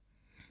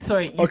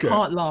 Sorry, you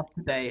can't laugh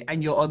today,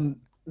 and you're on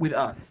with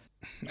us.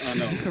 I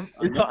know.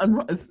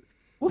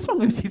 What's wrong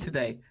with you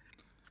today?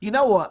 You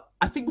know what?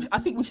 I think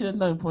we should have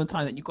known from the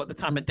time that you got the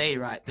time of day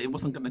right that it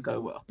wasn't going to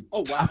go well.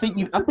 Oh wow! I think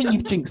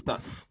you've jinxed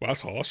us. Well,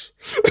 that's harsh.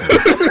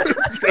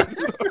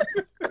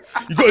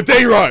 You got a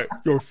day right.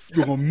 You're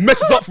gonna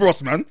mess us up for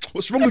us, man.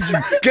 What's wrong with you?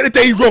 Get a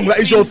day wrong. That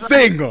is your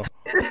thing.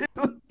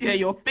 Yeah,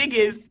 your thing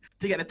is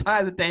to get the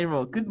time of the day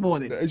wrong. Good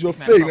morning. That is your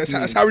thing.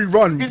 That's how we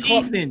run. Good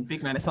evening,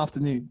 big man. It's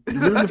afternoon.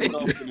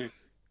 You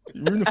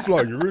ruin the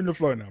flow. You ruin the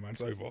flow now, man.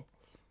 It's over.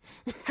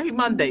 Happy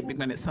Monday, big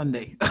man. It's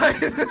Sunday.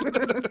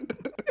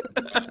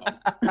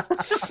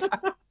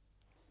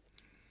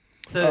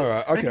 So, all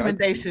right, okay.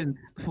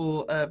 Recommendations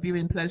for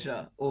viewing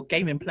pleasure or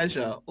gaming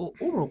pleasure or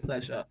oral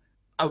pleasure.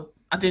 Oh,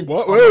 I didn't.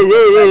 What?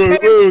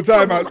 Whoa!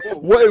 Time out.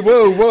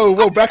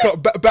 Whoa! Back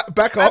up!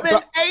 Back up! I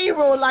meant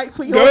oral, like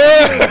for your. No.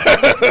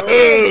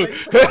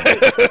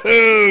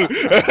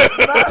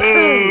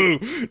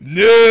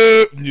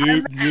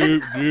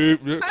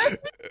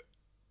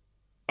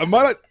 Am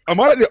I like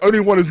the only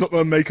one who's not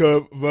gonna make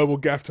a verbal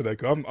gaff today?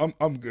 Cause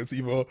I'm good. It's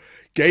either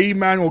gay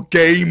man or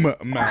game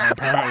man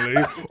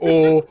apparently,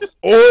 or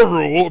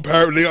oral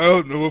apparently. I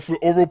don't know for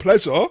oral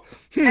pleasure. Oral.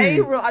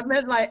 I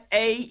meant like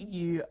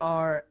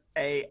AURAL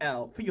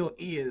for your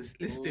ears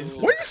listening.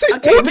 Why do you say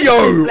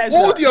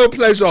audio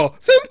pleasure?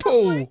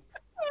 Simple.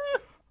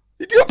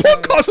 You do a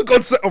podcast for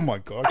God's sake. Oh my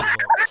God.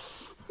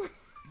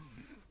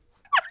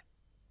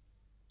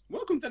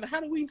 Welcome to the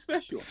Halloween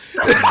special.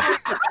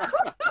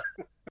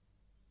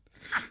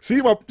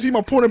 See my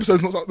porn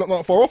episode's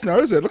not far off now,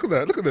 is it? Look at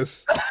that. Look at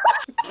this.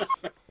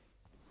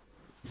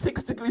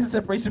 6 degrees of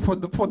separation from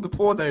the porno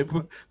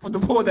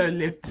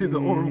live to the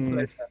oral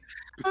pleasure.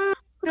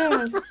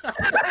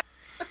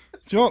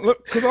 Do you know what?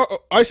 Look, because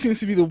I seem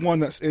to be the one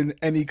that's in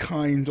any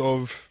kind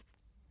of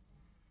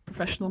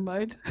professional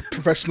mode,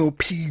 professional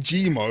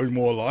PG mode,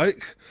 more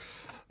like.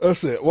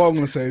 That's it. What I'm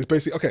going to say is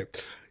basically, okay,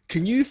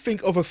 can you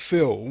think of a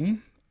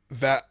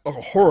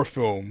horror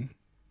film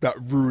that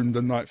ruined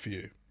the night for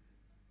you?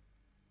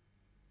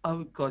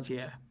 Oh God,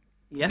 yeah.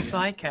 Yes,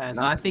 I can.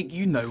 I think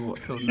you know what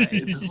film that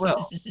is as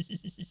well.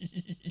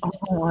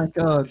 Oh my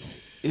God,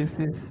 is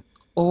this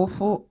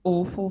awful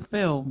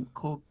film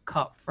called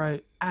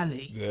Cutthroat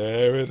Alley?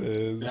 There it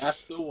is.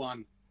 That's the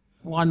one.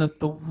 One of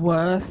the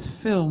worst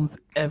films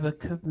ever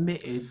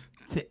committed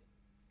to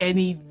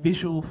any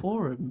visual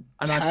forum.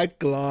 And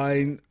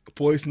Tagline: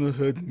 Boys in the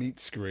Hood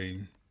meets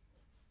Scream.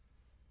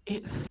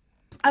 It's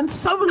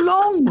so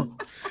long.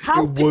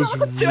 How it was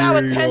a 2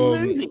 hour 10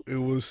 movie? It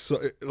was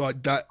so,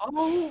 like that.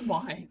 Oh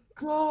my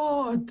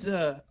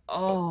God!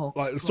 Oh,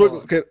 like the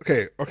story.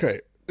 Okay.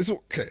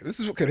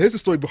 Here's the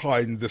story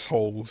behind this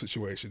whole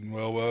situation.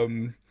 Well,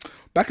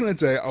 back in the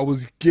day, I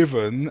was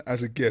given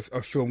as a gift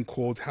a film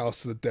called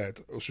House of the Dead,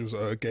 which was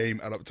a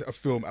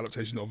film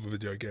adaptation of a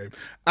video game.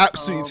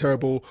 Absolutely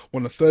terrible.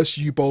 One of the first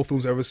U-Bowl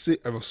films I ever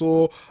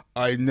saw.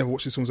 I never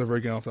watched these films ever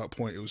again after that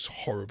point. It was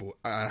horrible.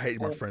 I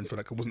hated my friend for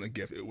that. It wasn't a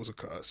gift. It was a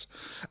curse.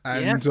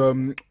 And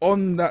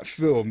on that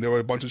film, there were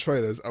a bunch of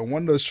trailers, and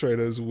one of those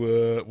trailers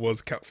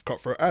was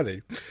Cutthroat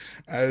Alley,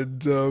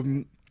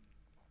 and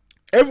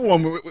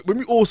everyone, when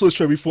we all saw this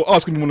trailer, we thought,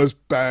 it's going to be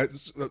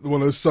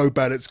one of those so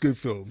bad it's good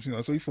films, you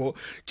know. So we thought,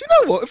 do you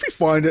know what? If we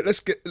find it, let's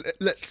give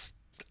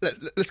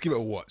it a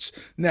watch.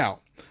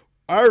 Now,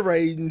 I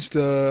arranged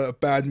a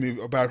bad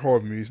horror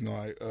movies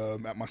night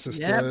at my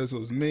sister's. It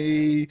was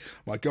me,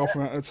 my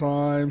girlfriend at the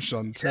time,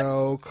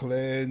 Chantel,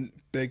 Clint,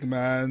 Big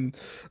Man,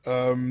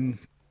 and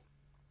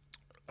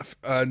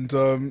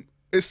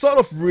it started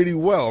off really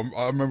well.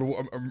 I remember.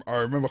 I can't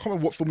remember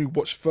what film we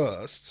watched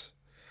first.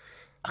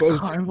 But I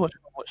can't remember what I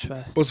watched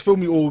first. But it was a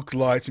film we all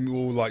liked and we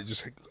all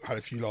just had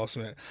a few laughs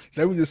on it.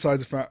 Then we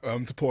decided to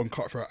put on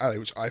Cutthroat Alley,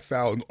 which I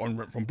found on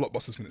rent from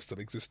Blockbusters when it still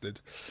existed.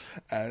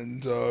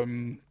 And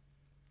that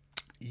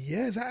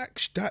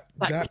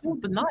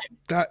killed the night.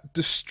 That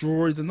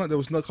destroyed the night. There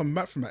was no coming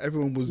back from it.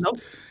 Everyone was. Nope.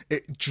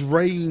 It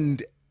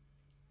drained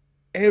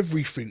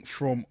everything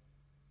from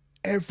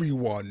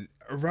everyone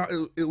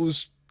around.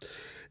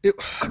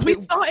 Because we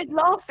started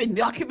laughing.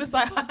 Like, it was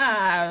like,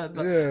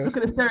 look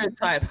at the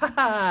stereotype.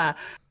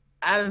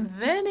 And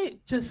then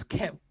it just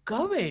kept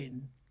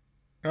going.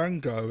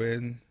 And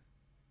going.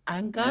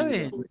 And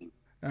going.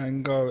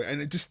 And going.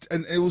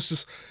 And it was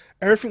just,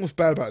 everything was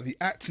bad about it. The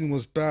acting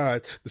was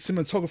bad. The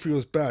cinematography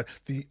was bad.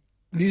 The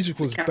music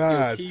was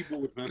bad.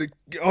 Keyboard, the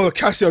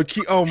Casio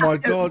key. Oh my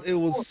God. It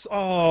was, it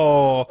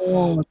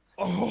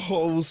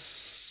was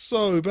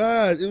so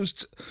bad. It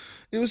was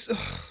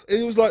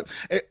like,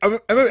 I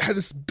remember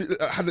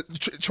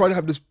it tried to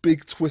have this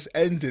big twist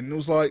ending. And it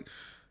was like,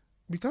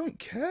 we don't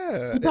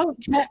care. We don't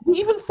care.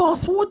 Even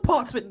fast forward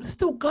parts of it was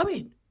still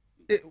going.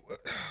 It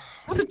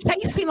was a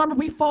chase scene. I mean,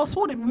 we fast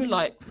forward and we were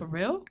like, for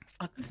real?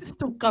 Like, this is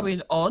still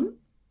going on?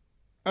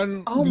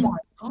 And oh my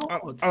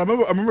God. I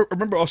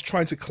remember us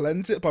trying to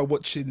cleanse it by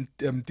watching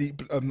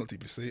Deep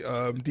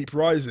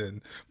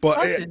Rising, but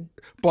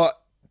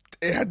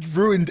it had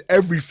ruined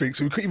everything,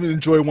 so we couldn't even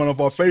enjoy one of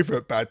our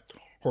favorite bad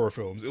horror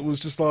films. It was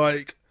just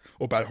like,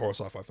 or bad horror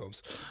sci-fi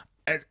films,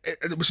 and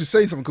which is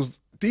saying something, because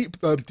Deep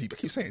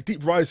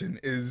Rising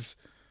is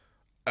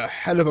a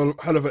hell of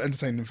an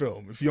entertaining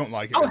film. If you don't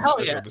like it,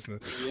 hell yeah.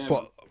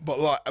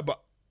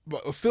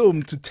 But a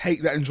film to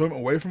take that enjoyment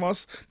away from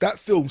us, that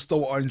film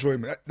stole our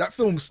enjoyment. That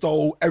film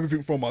stole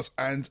everything from us,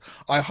 and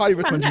I highly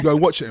recommend you go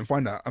and watch it and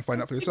find out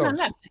for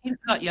yourselves. He's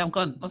like, yeah, I'm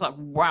gone. I was like,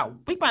 wow.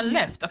 Big Man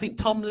left. I think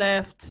Tom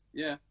left.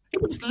 Yeah.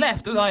 People just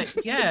left. They were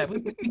like, yeah,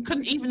 we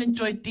couldn't even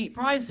enjoy Deep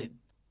Rising.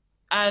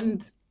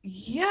 And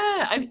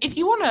yeah, if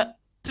you want to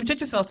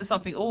subject yourself to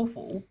something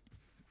awful,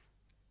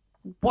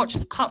 watch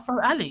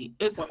Cutthroat Alley.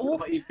 It's awful.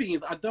 But the thing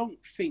is, I don't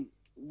think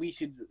we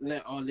should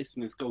let our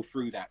listeners go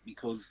through that,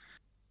 because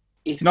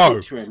it's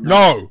no.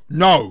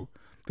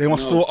 They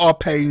must feel our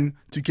pain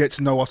to get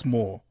to know us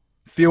more.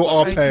 Feel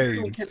our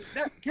pain.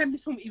 Can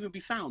this film even be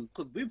found?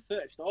 Because we've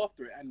searched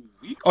after it and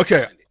we can't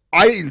find it.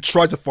 I didn't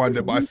try to find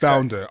it, but I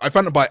found it. I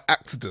found it by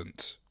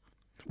accident.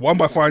 One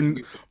by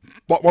finding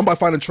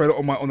a trailer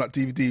on that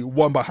DVD.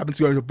 One by having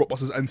to go into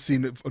Blockbusters and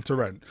seeing it to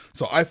rent.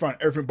 So I found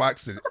everything by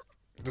accident.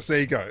 Just there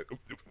you go.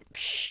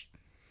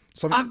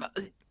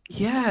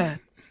 Yeah.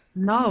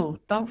 No,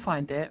 don't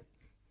find it.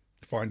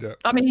 Find it.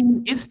 I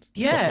mean, it's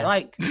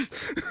like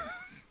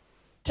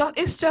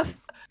it's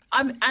just.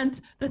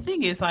 And the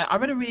thing is, I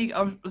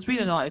was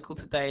reading an article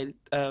today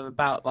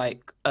about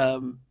like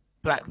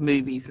black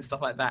movies and stuff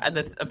like that, and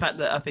the fact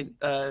that I think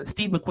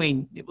Steve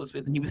McQueen it was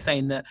with, and he was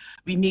saying that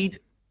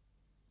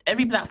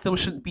every black film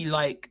shouldn't be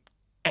like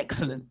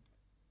excellent,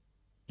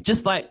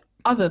 just like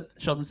other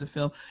genres of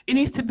film. We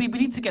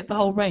need to get the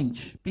whole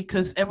range,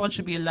 because everyone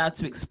should be allowed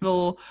to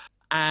explore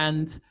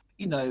and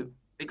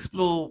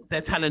explore their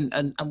talent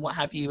and what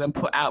have you, and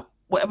put out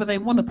whatever they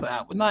want to put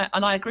out. And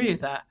I agree with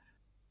that.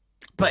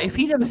 But if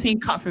he'd ever seen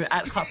Cutthroat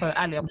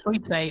Alley, I'm sure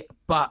he'd say,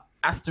 but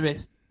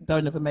asterisk,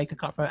 don't ever make a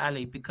Cutthroat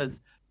Alley,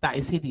 because that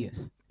is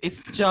hideous.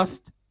 It's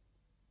just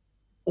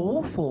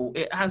awful.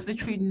 It has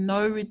literally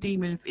no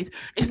redeeming.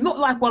 It's not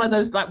like one of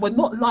those, like, we're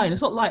not lying.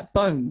 It's not like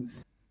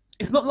Bones.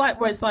 It's not like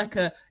where it's like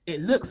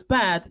it looks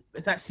bad, but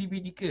it's actually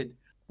really good.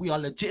 We are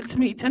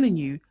legitimately telling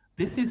you,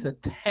 this is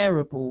it's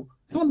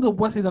one of the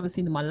worst things I've ever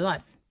seen in my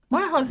life.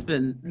 My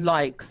husband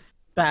likes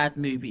bad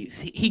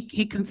movies.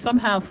 He can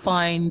somehow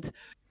find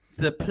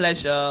the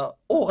pleasure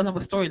or another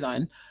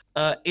storyline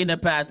in a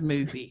bad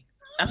movie.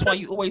 That's why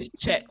you always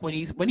check when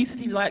he says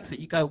he likes it.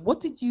 You go,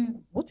 what did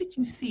you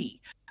see?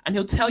 And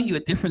he'll tell you a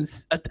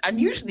difference. And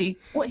usually,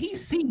 what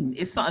he's seen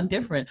is something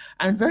different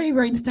and very,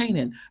 very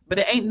entertaining. But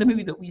it ain't the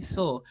movie that we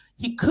saw.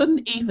 He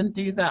couldn't even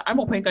do that. I'm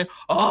not playing going,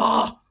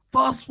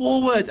 fast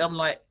forward. I'm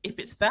like, if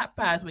it's that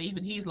bad, where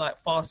even he's like,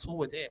 fast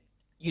forward it,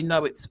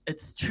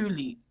 it's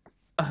truly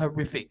a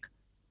horrific,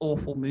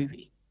 awful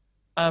movie.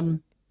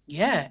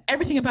 Yeah,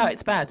 everything about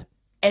it's bad.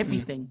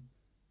 Everything.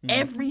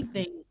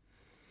 Everything.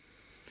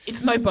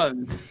 It's no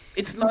Bones.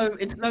 It's no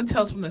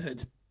Tales from the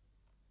Hood.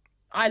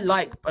 I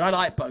like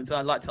Bones and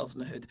I like Tales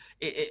from the Hood.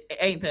 It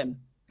ain't them.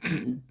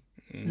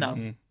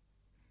 No.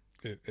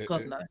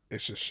 God, no.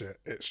 It's just shit.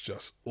 It's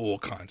just all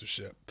kinds of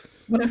shit.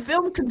 When a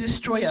film can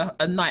destroy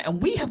a night,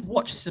 and we have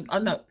watched some, I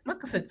know,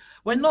 like I said,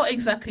 we're not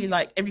exactly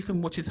like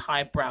everything watches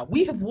highbrow.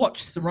 We have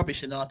watched some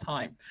rubbish in our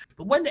time.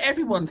 But when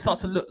everyone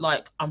starts to look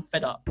like, I'm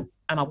fed up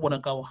and I want to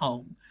go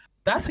home,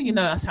 that's when you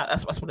know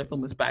that's when a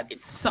film is bad.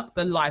 It sucked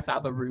the life out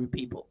of a room of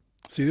people.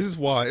 See, this is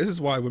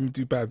why when we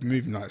do bad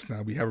movie nights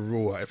now, we have a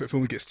rule. If a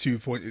film gets to a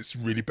point it's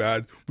really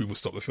bad, we will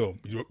stop the film.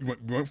 We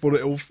won't follow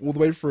it all the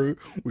way through.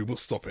 We will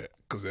stop it,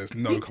 because there's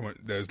no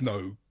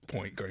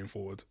point going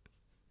forward.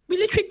 We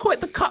literally call it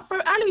the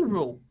Cutthroat Alley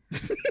rule.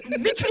 We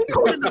literally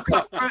call it the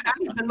Cutthroat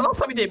Alley. The last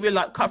time we did, we were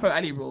like, Cutthroat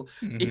Alley rule.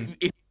 Mm-hmm.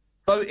 If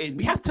voting,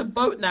 we have to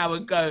vote now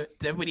and go,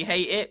 does everybody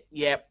hate it?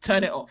 Yeah,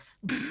 turn it off.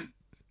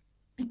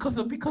 Because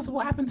of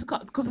what happened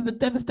because of the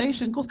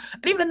devastation.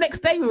 And even the next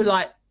day we were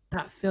like,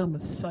 that film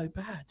is so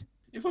bad.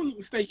 If I'm not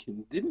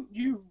mistaken, didn't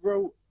you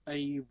wrote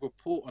a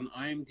report on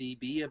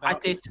IMDb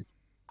about it?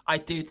 I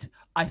did.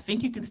 I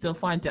think you can still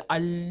find it. I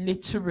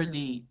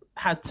literally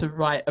had to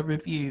write a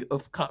review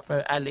of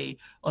Cutthroat Alley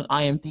on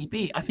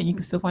IMDb. I think you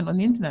can still find it on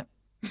the internet.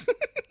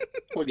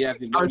 Well, yeah, I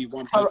think I only was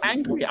one so person-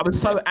 angry. I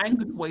was so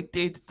angry with what he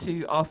did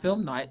to our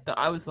film night that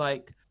I was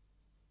like,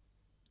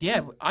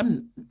 "Yeah,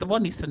 I'm the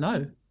one needs to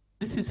know.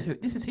 This is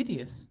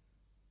hideous."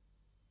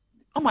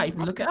 I might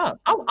even look it up.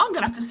 I'm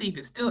gonna have to see if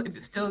it's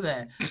still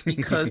there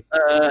because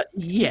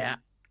yeah,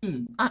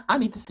 I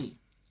need to see.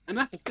 And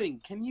that's the thing.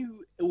 Can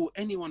you or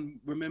anyone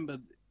remember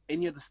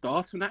any of the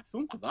stars from that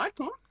film? Because I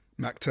can't.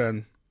 Mac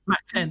 10.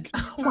 Mac 10.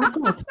 Oh my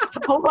god.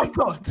 Oh my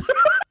god.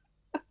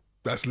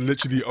 That's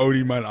literally the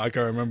only man I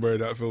can remember in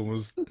that film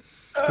was.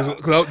 I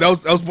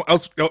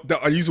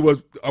use the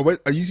word.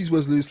 I use these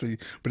words loosely,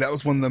 but that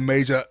was one of the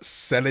major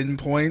selling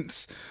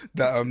points.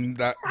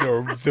 That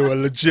there were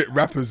legit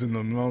rappers in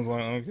them, and I was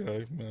like,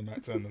 okay, man,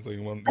 Mac 10. That's only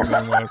one.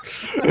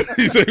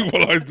 He's saying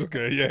one.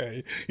 Okay,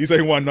 yeah, he's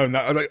saying one. No,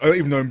 I don't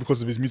even know him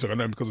because of his music. I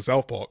know him because of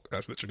South Park.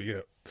 That's literally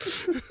it.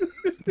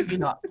 You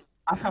know,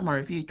 I've had my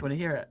review. Do you want to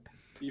hear it?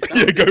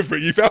 Yeah, go for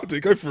it. You found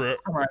it. Go for it.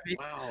 All right.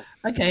 Wow.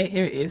 Okay,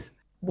 here it is.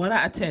 1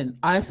 out of 10.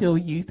 I feel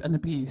used and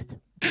abused.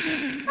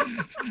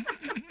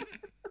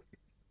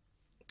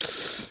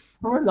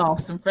 For a laugh,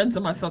 some friends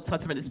and myself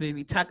decided to rent this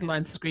movie.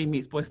 Tagline: Scream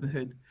meets Boys in the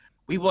Hood.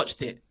 We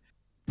watched it.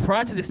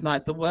 Prior to this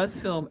night, the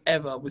worst film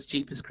ever was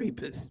Jeepers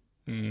Creepers.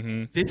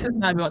 Mm-hmm. This has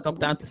now been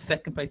down to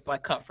second place by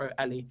Cutthroat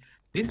Alley.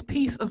 This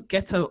piece of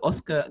ghetto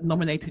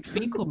Oscar-nominated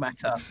fecal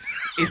matter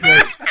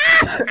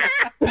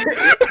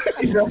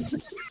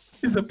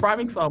is a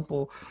prime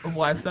example of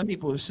why some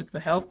people should, for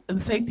health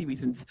and safety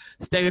reasons,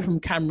 stay away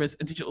from cameras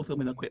and digital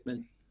filming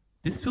equipment.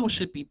 This film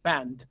should be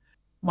banned.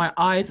 My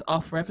eyes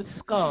are forever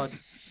scarred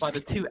by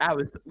the 2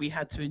 hours that we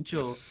had to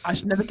endure. I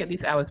should never get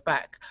these hours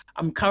back.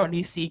 I'm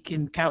currently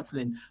seeking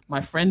counselling.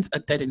 My friends are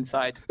dead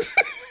inside.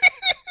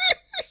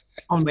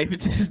 Maybe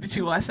this is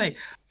literally what I say.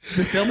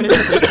 The film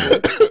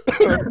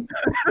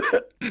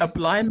is a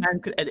blind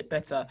man could edit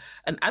better.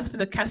 And as for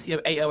the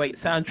Casio 808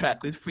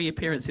 soundtrack with 3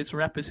 appearances from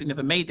rappers who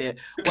never made it,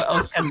 what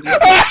else can we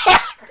say?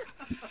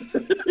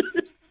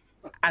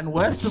 And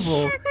worst of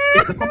all,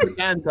 is the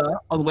propaganda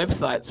on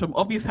websites from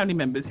obvious family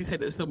members who say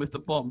that the film is the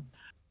bomb.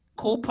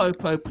 Call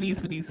Popo,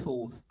 please, for these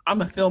fools.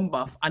 I'm a film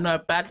buff. I know a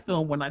bad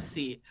film when I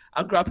see it.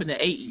 I grew up in the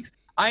 80s.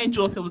 I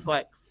enjoy films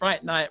like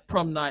Fright Night,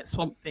 Prom Night,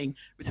 Swamp Thing,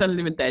 Return of the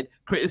Living Dead,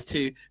 Critters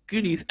 2,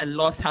 Goonies, and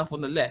Last House on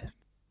the Left.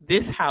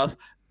 This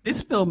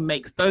film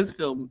makes those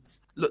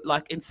films look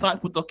like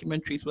insightful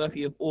documentaries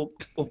worthy of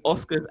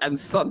Oscars and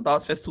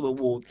Sundance Festival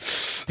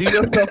Awards. Do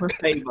yourself a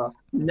favor.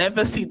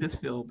 Never see this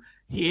film.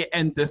 Here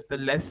endeth the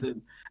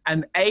lesson.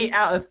 And 8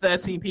 out of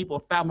 13 people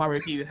found my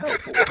review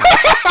helpful.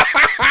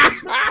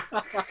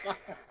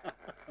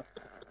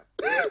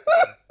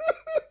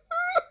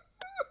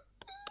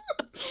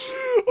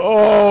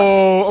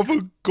 Oh, I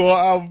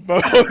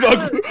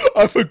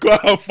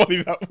forgot how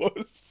funny that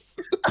was.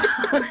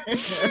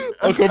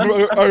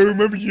 I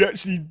remember you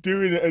actually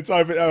doing it and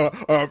typing it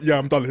out. Yeah,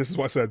 I'm done. This is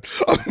what I said.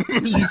 I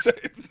remember you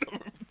saying.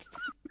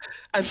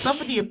 And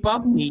somebody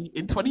above me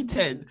in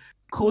 2010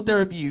 called their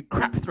review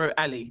Crap Throat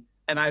Alley.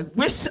 And I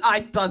wish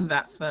I'd done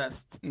that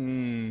first.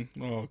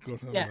 Oh, God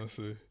have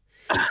mercy.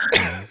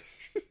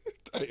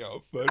 8 out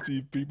of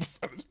 13 people.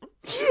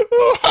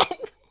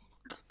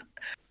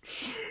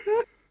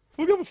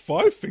 What the other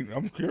 5 think?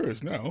 I'm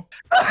curious now.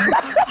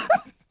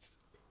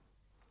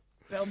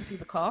 They obviously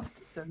the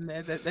cast, and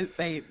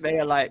they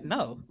are like,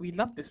 no, we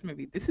love this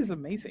movie. This is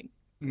amazing.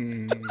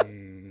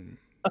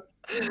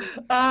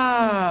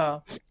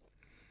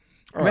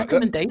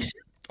 Recommendations.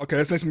 Okay,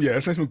 let's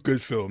name some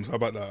good films. How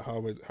about that? How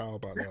about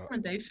that?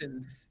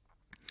 Recommendations.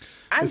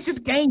 And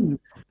good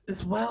games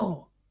as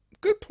well.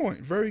 Good point.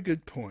 Very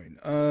good point.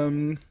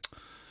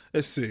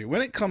 Let's see.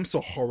 When it comes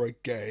to horror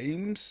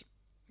games,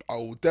 I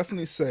will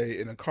definitely say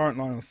in the current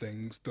line of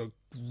things, the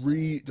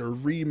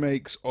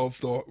remakes of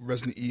the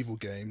Resident Evil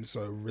games,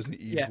 so Resident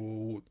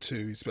Evil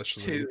 2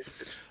 especially,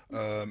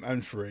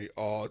 and 3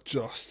 are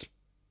just,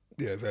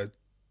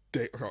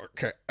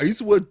 okay. I use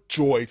the word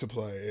joy to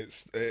play.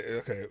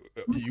 Okay.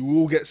 You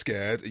will get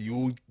scared.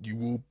 You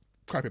will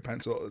crap your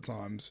pants a lot of the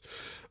times,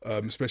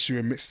 especially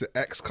when Mr.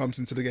 X comes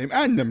into the game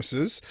and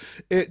Nemesis.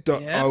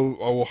 I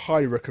will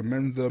highly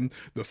recommend them.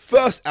 The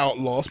first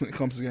Outlast, when it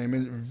comes to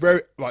gaming,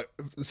 the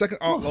second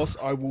Outlast,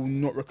 I will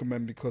not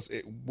recommend because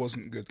it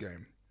wasn't a good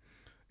game.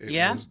 It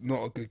was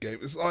not a good game.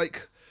 It's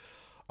like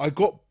I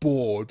got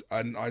bored,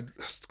 and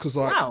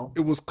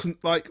it was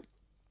like.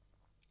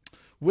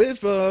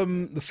 With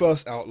the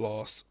first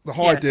Outlast, the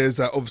whole idea is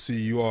that obviously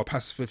you are a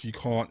pacifist, you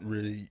can't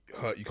really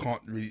hurt, you can't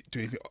really do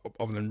anything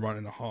other than run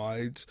and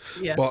hide.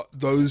 Yeah. But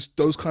those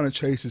kind of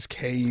chases how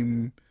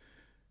can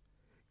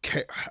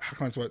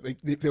I say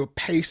it? They were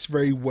paced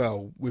very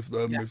well with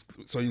them.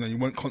 So you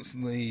weren't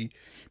constantly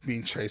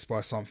being chased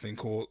by something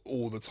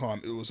all the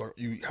time. It was like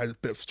you had a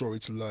bit of story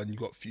to learn. You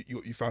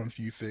found a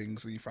few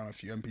things, and you found a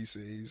few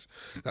NPCs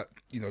that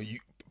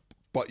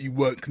but you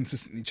weren't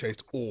consistently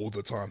chased all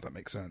the time, if that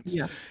makes sense.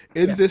 Yeah.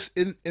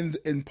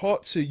 In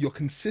part 2, you're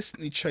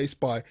consistently chased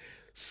by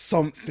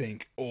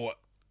something or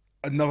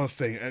another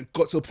thing, and it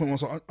got to a point where I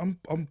was like,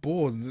 I'm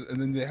bored.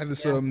 And then they had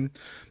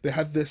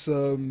this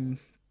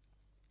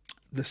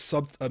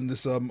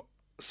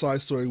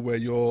side story where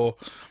you're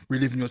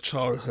reliving your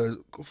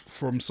childhood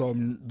from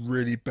some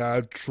really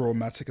bad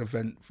traumatic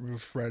event with a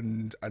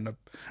friend and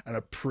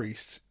a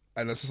priest,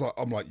 and it's just like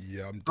I'm like,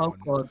 yeah, I'm done. Oh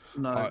God,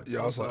 no.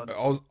 Yeah, I was like,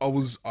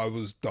 I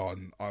was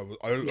done. I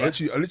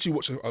literally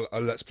watched a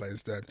Let's Play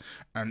instead,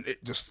 and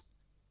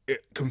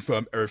it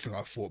confirmed everything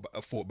I thought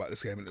about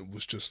this game, and it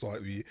was just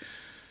like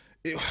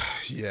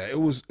it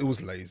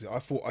was lazy. I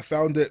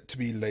found it to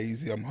be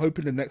lazy. I'm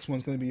hoping the next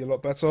one's going to be a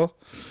lot better. Oh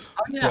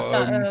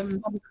yeah,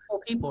 but,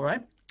 4 people,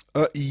 right?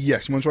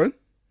 Yes, you want to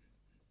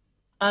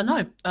try?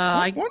 No.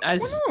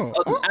 As on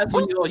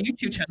Oh. your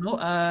YouTube channel,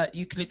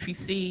 you can literally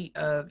see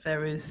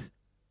there is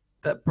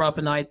that Bruv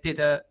and I did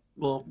a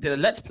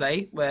Let's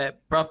Play where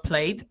Bruv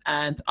played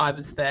and I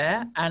was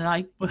there, and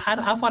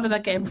how far did I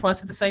get before I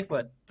said the safe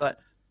word? Like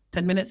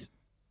 10 minutes.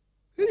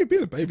 Yeah, you've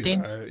been a baby.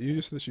 15? You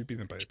just literally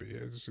been a baby.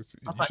 Yeah,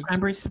 Like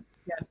cranberries.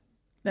 Yeah.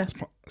 It's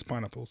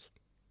pineapples.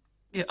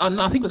 Yeah. Oh,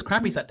 no, I think it was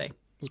cranberries that day.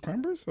 Was it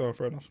cranberries? Oh,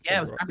 fair enough. Yeah,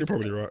 it was Right. cranberries. You're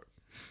probably right.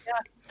 Yeah.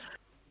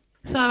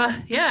 So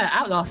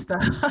Outlast.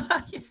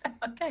 Yeah.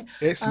 Okay.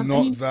 It's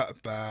not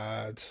that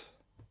bad.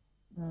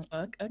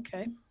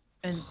 Okay.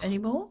 And any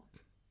more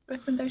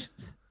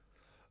recommendations?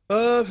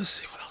 Let's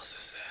see what else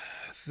is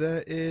there.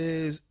 There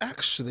is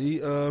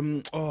actually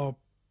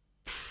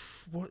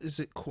what is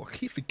it called? I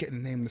keep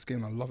forgetting the name of this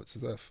game. I love it to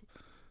death.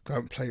 I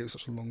haven't played it in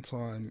such a long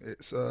time.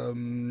 It's a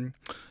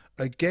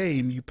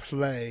game you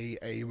play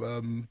a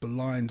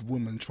blind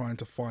woman trying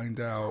to find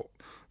out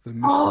the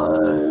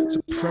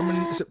mystery.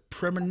 Is it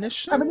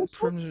premonition?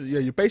 Yeah,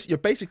 you're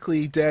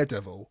basically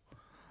Daredevil,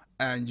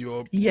 and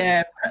you're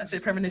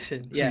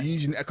premonition. So you're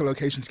using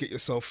echolocation to get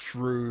yourself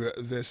through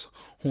this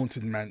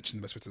haunted mansion,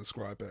 the best way to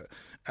describe it.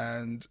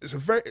 And it's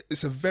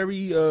a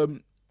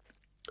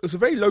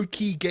very low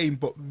key game,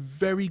 but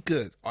very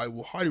good. I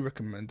will highly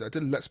recommend it. I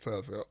did a Let's Play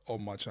of it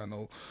on my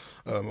channel,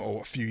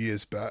 or a few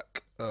years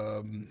back.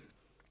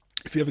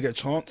 If you ever get a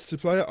chance to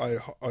play it, I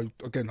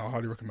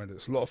highly recommend it.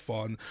 It's a lot of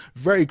fun,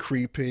 very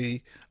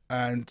creepy,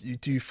 and you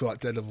do feel like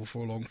Daredevil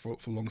for a long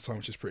time,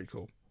 which is pretty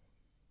cool.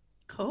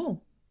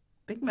 Cool.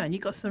 Big man, you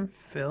got some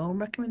film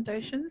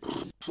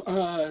recommendations?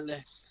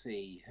 Let's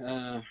see.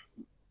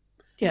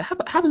 Yeah,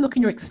 have a look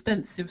in your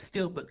extensive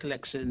steelbook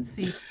collection.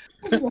 See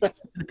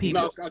the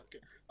people. No,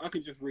 I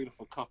can just read off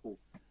a couple.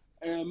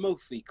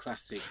 Mostly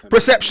classics.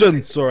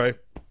 Perception. Sorry.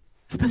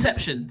 It's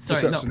Perception.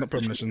 Sorry, not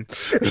premonition.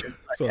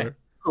 Sorry. Okay,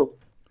 cool.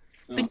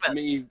 For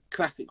me,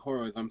 classic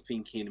horrors, I'm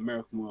thinking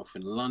American Werewolf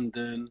in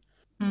London,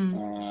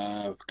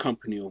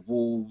 Company of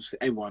Wolves,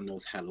 everyone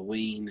knows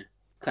Halloween,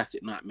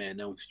 classic Nightmare on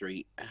Elm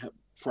Street,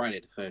 Friday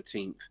the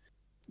 13th,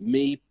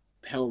 me,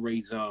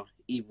 Hellraiser,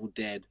 Evil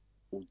Dead,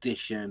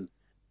 Audition,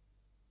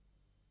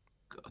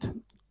 God.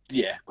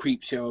 Yeah,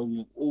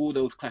 Creepshow, all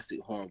those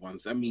classic horror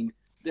ones. I mean,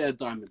 they're a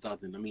dime a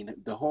dozen. I mean,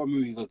 the horror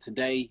movies of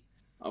today,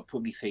 I'll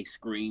probably say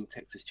Scream,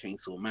 Texas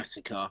Chainsaw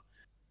Massacre.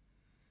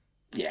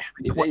 Yeah,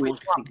 if anyone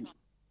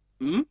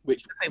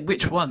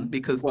which one?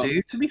 Because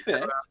to be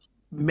fair,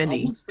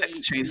 many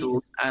Texas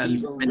Chainsaws and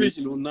the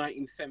original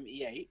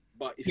 1978.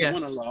 But if you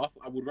want to laugh,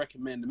 I would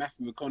recommend the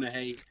Matthew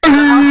McConaughey.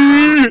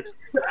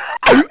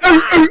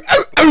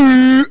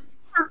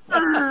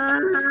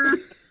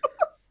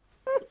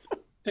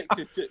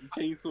 Texas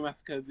Chainsaw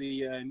Massacre: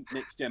 The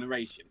Next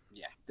Generation.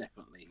 Yeah,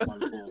 definitely.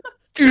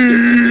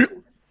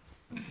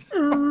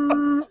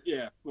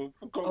 Yeah, well,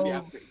 for comedy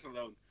aspects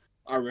alone,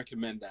 I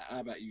recommend that.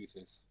 How about you,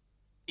 sis?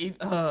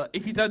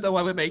 If you don't know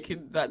why we're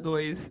making that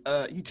noise,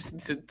 you just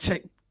need to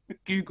check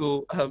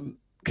Google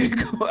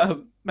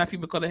Matthew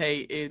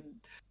McConaughey in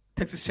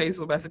Texas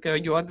Chainsaw Massacre,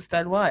 and you'll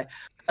understand why.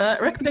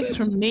 Recommendations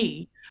from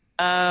me.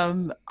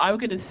 I'm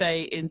going to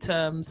say in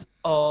terms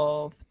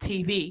of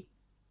TV,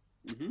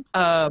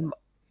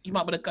 you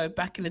might want to go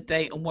back in the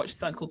day and watch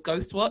something called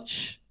Ghost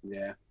Watch.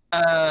 Yeah.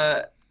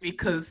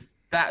 Because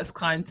that is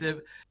kind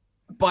of,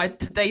 by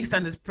today's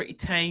standards, pretty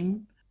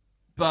tame,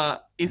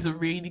 but is a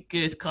really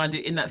good kind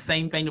of in that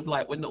same vein of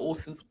like when the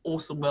Orson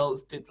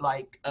Welles did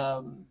like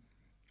All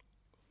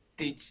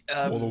the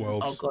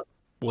Worlds. Oh God,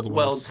 All the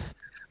Worlds.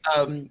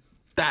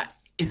 That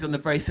is on a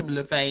very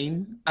similar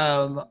vein.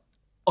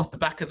 Off the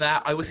back of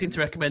that, I always seem to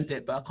recommend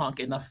it, but I can't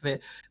get enough of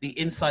it. The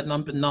Inside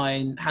Number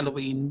 9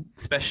 Halloween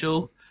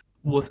special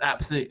was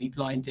absolutely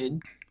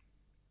blinding.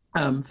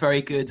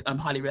 Very good.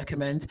 Highly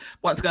recommend.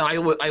 Once again, I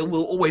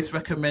will always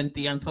recommend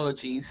the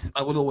anthologies.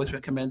 I will always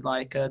recommend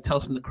like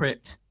Tales from the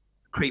Crypt,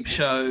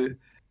 Creepshow,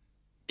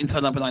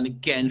 Inside Number 9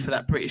 again for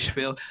that British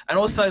feel, and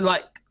also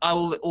like I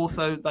will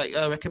also like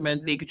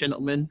recommend League of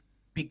Gentlemen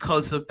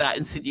because of that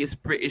insidious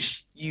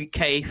British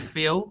UK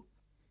feel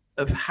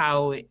of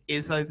how it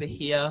is over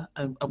here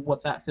and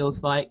what that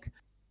feels like.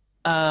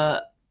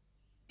 I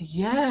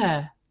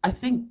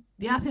think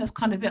that's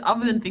kind of it.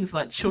 Other than things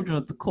like Children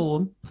of the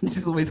Corn, which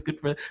is always good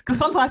for, because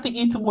sometimes I think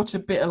you need to watch a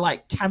bit of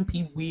like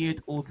campy, weird,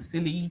 or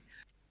silly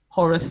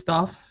horror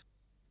stuff.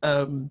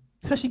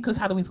 Especially because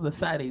Halloween's on a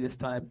Saturday this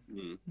time.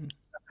 I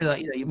feel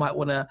like you might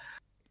want to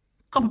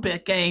cop a bit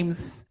of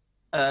games,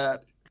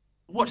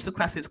 watch the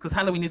classics because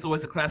Halloween is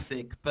always a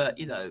classic. But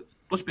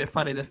watch a bit of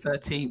Friday the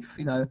 13th.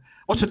 You know,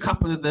 watch a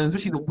couple of them,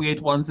 especially the weird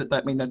ones that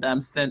don't make no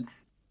damn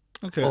sense.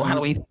 Okay. Or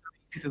Halloween,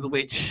 Season of the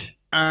Witch.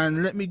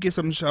 And let me give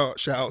some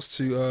shout outs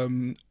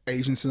to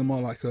Asian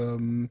cinema, I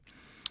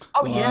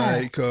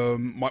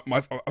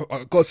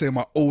gotta say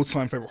my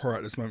all-time favorite horror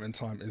at this moment in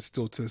time is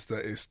still to this day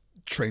is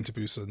Train to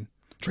Busan.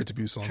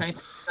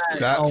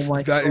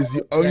 That is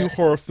the only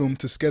horror film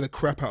to scare the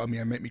crap out of me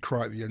and make me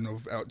cry at the end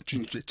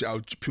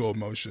out pure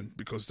emotion,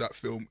 because that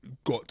film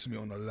got to me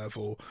on a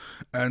level.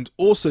 And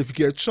also, if you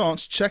get a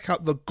chance, check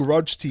out the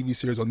Grudge TV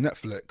series on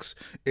Netflix.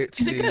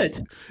 Is it good?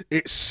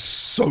 It's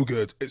so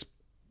good. It's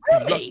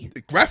really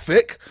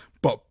graphic,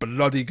 but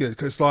bloody good,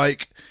 because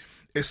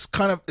it's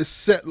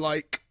set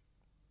like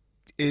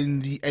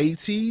in the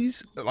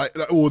 80s,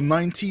 or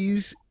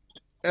 90s.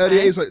 Early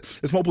 80s,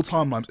 it's multiple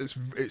timelines.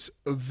 It's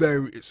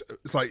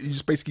like you're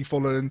just basically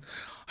following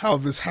how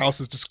this house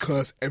has just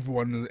cursed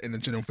everyone in the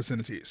general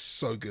vicinity. It's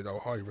so good. I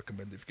would highly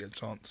recommend it if you get a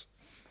chance.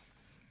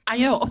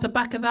 And off the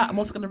back of that, I'm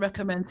also going to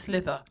recommend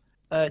Slither.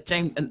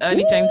 James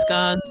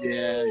Gunn.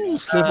 Yeah.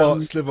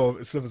 Slither's one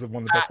of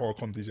the best horror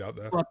comedies out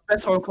there. Well,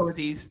 best horror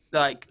comedies,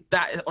 like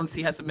that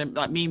honestly has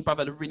me and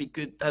brother had a really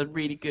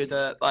good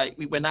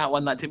we went out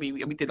one night and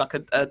we did like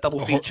a double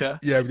feature.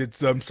 Yeah, we did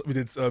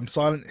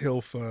Silent Hill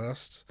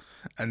first,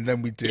 and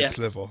then we did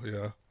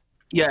Slither.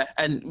 Yeah,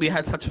 and we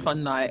had such a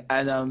fun night.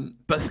 And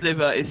but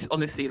Slither is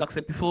honestly, like I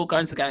said before,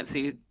 Guardians of the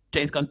Galaxy,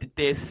 James Gunn did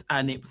this,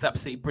 and it was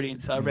absolutely brilliant.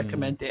 So I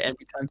recommend it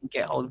every time you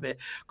get hold of it,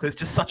 because it's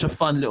just such a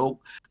fun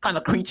little kind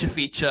of creature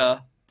feature,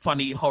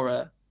 funny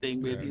horror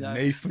thing with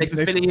Nathan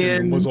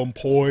Fillion was on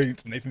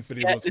point. Nathan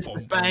Fillion was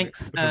on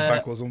Banks. point.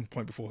 Banks was on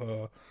point before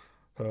her.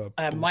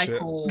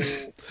 Michael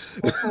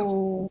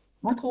Rooker.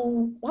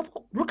 Michael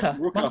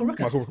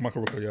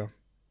Rooker. Yeah.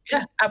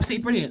 Yeah,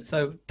 absolutely brilliant.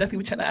 So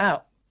definitely check that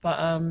out. But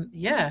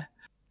yeah.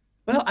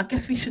 Well, I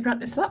guess we should wrap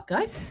this up,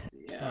 guys.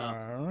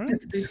 Yeah. All right.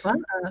 It's been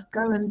fun.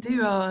 Go and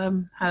do our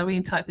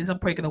Halloween type things. I'm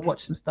probably going to watch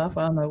some stuff.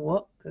 I don't know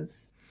what,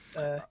 because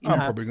I'm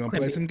probably going to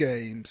play some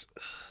games.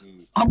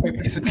 I'll probably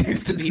play some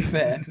games, to be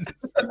fair.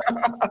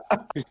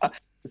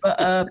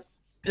 But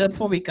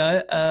before we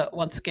go,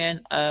 once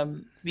again,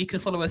 you can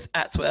follow us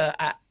at Twitter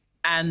at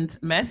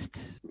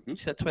 @andmessed,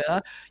 which is at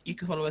Twitter. You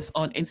can follow us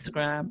on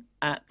Instagram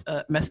at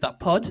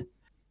messeduppod.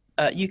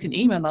 You can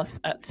email us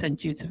at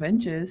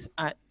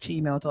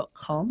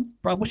sendyoutavengers@gmail.com.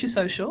 Brad, what's your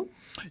social?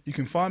 You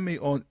can find me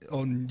on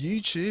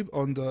YouTube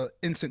on the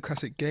Instant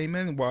Classic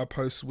Gaming, where I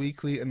post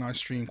weekly and I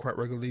stream quite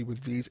regularly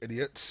with these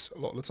idiots a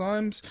lot of the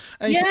times.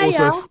 And you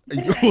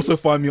can also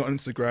find me on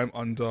Instagram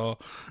under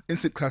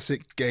Instant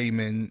Classic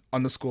Gaming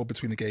 _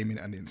 between the gaming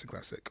and the Instant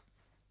Classic.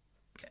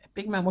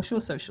 Big man, what's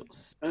your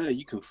socials?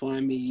 You can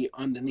find me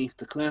underneath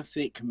the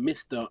classic,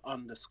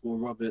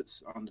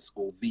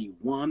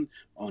 Mr_Roberts_V1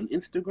 on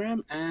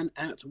Instagram and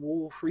at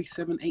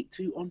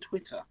War3782 on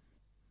Twitter.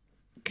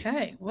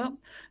 Okay, well,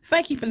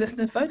 thank you for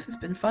listening, folks. It's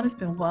been fun, it's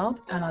been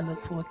wild, and I look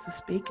forward to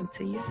speaking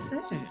to you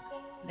soon.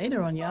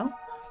 Later on, y'all.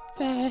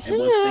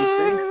 Everyone stay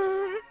safe.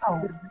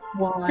 Oh,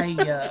 why?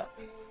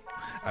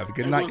 Have a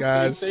good night,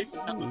 guys.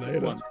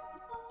 Later.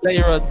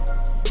 Later on.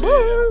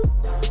 Woo!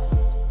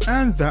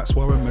 And that's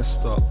why we're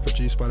messed up.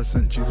 Produced by the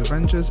St. Jude's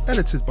Avengers,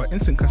 edited by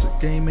Instant Classic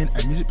Gaming,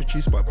 and music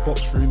produced by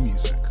Boxroom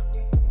Music.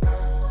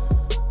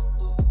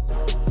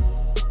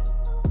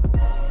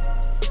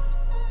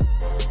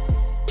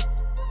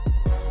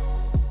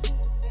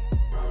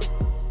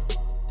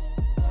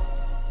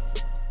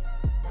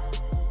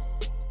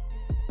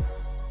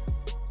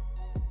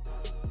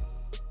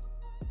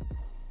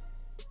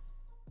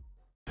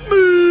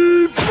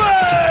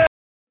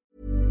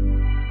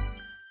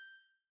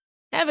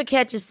 Ever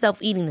catch yourself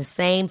eating the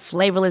same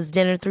flavorless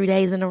dinner 3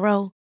 days in a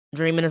row?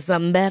 Dreaming of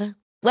something better?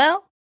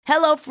 Well,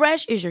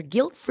 HelloFresh is your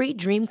guilt-free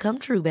dream come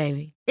true,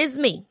 baby. It's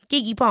me,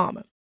 Keke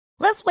Palmer.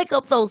 Let's wake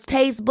up those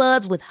taste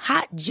buds with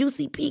hot,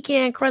 juicy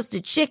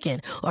pecan-crusted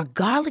chicken or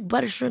garlic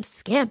butter shrimp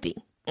scampi.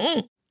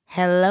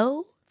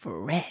 Hello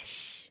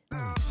Fresh.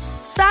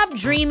 Stop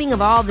dreaming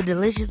of all the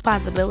delicious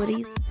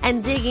possibilities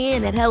and dig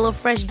in at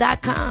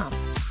HelloFresh.com.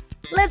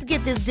 Let's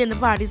get this dinner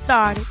party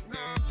started.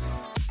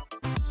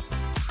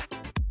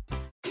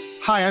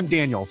 Hi, I'm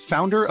Daniel,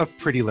 founder of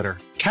Pretty Litter.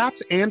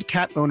 Cats and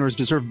cat owners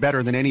deserve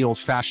better than any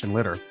old-fashioned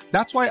litter.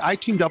 That's why I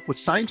teamed up with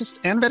scientists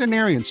and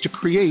veterinarians to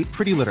create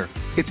Pretty Litter.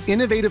 Its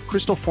innovative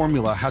crystal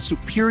formula has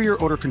superior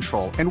odor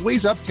control and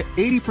weighs up to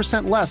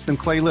 80% less than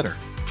clay litter.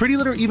 Pretty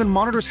Litter even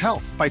monitors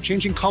health by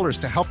changing colors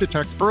to help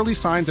detect early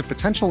signs of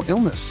potential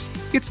illness.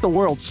 It's the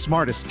world's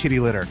smartest kitty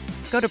litter.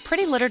 Go to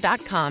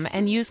prettylitter.com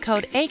and use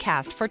code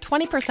ACAST for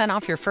 20%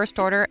 off your first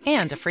order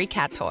and a free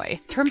cat toy.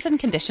 Terms and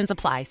conditions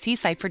apply. See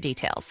site for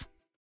details.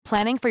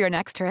 Planning for your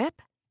next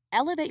trip?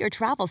 Elevate your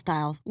travel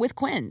style with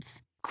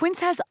Quince. Quince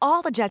has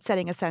all the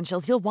jet-setting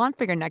essentials you'll want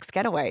for your next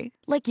getaway,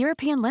 like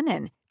European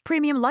linen,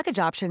 premium luggage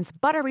options,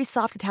 buttery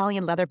soft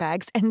Italian leather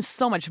bags, and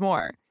so much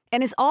more.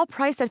 And is all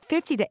priced at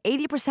 50 to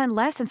 80%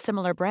 less than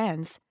similar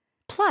brands.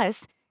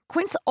 Plus,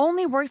 Quince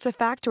only works with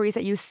factories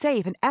that use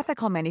safe and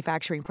ethical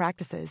manufacturing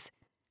practices.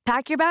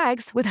 Pack your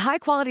bags with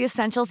high-quality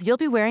essentials you'll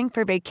be wearing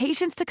for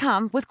vacations to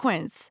come with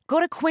Quince. Go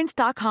to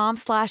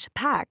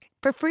quince.com/pack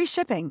for free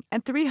shipping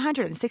and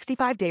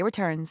 365-day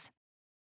returns.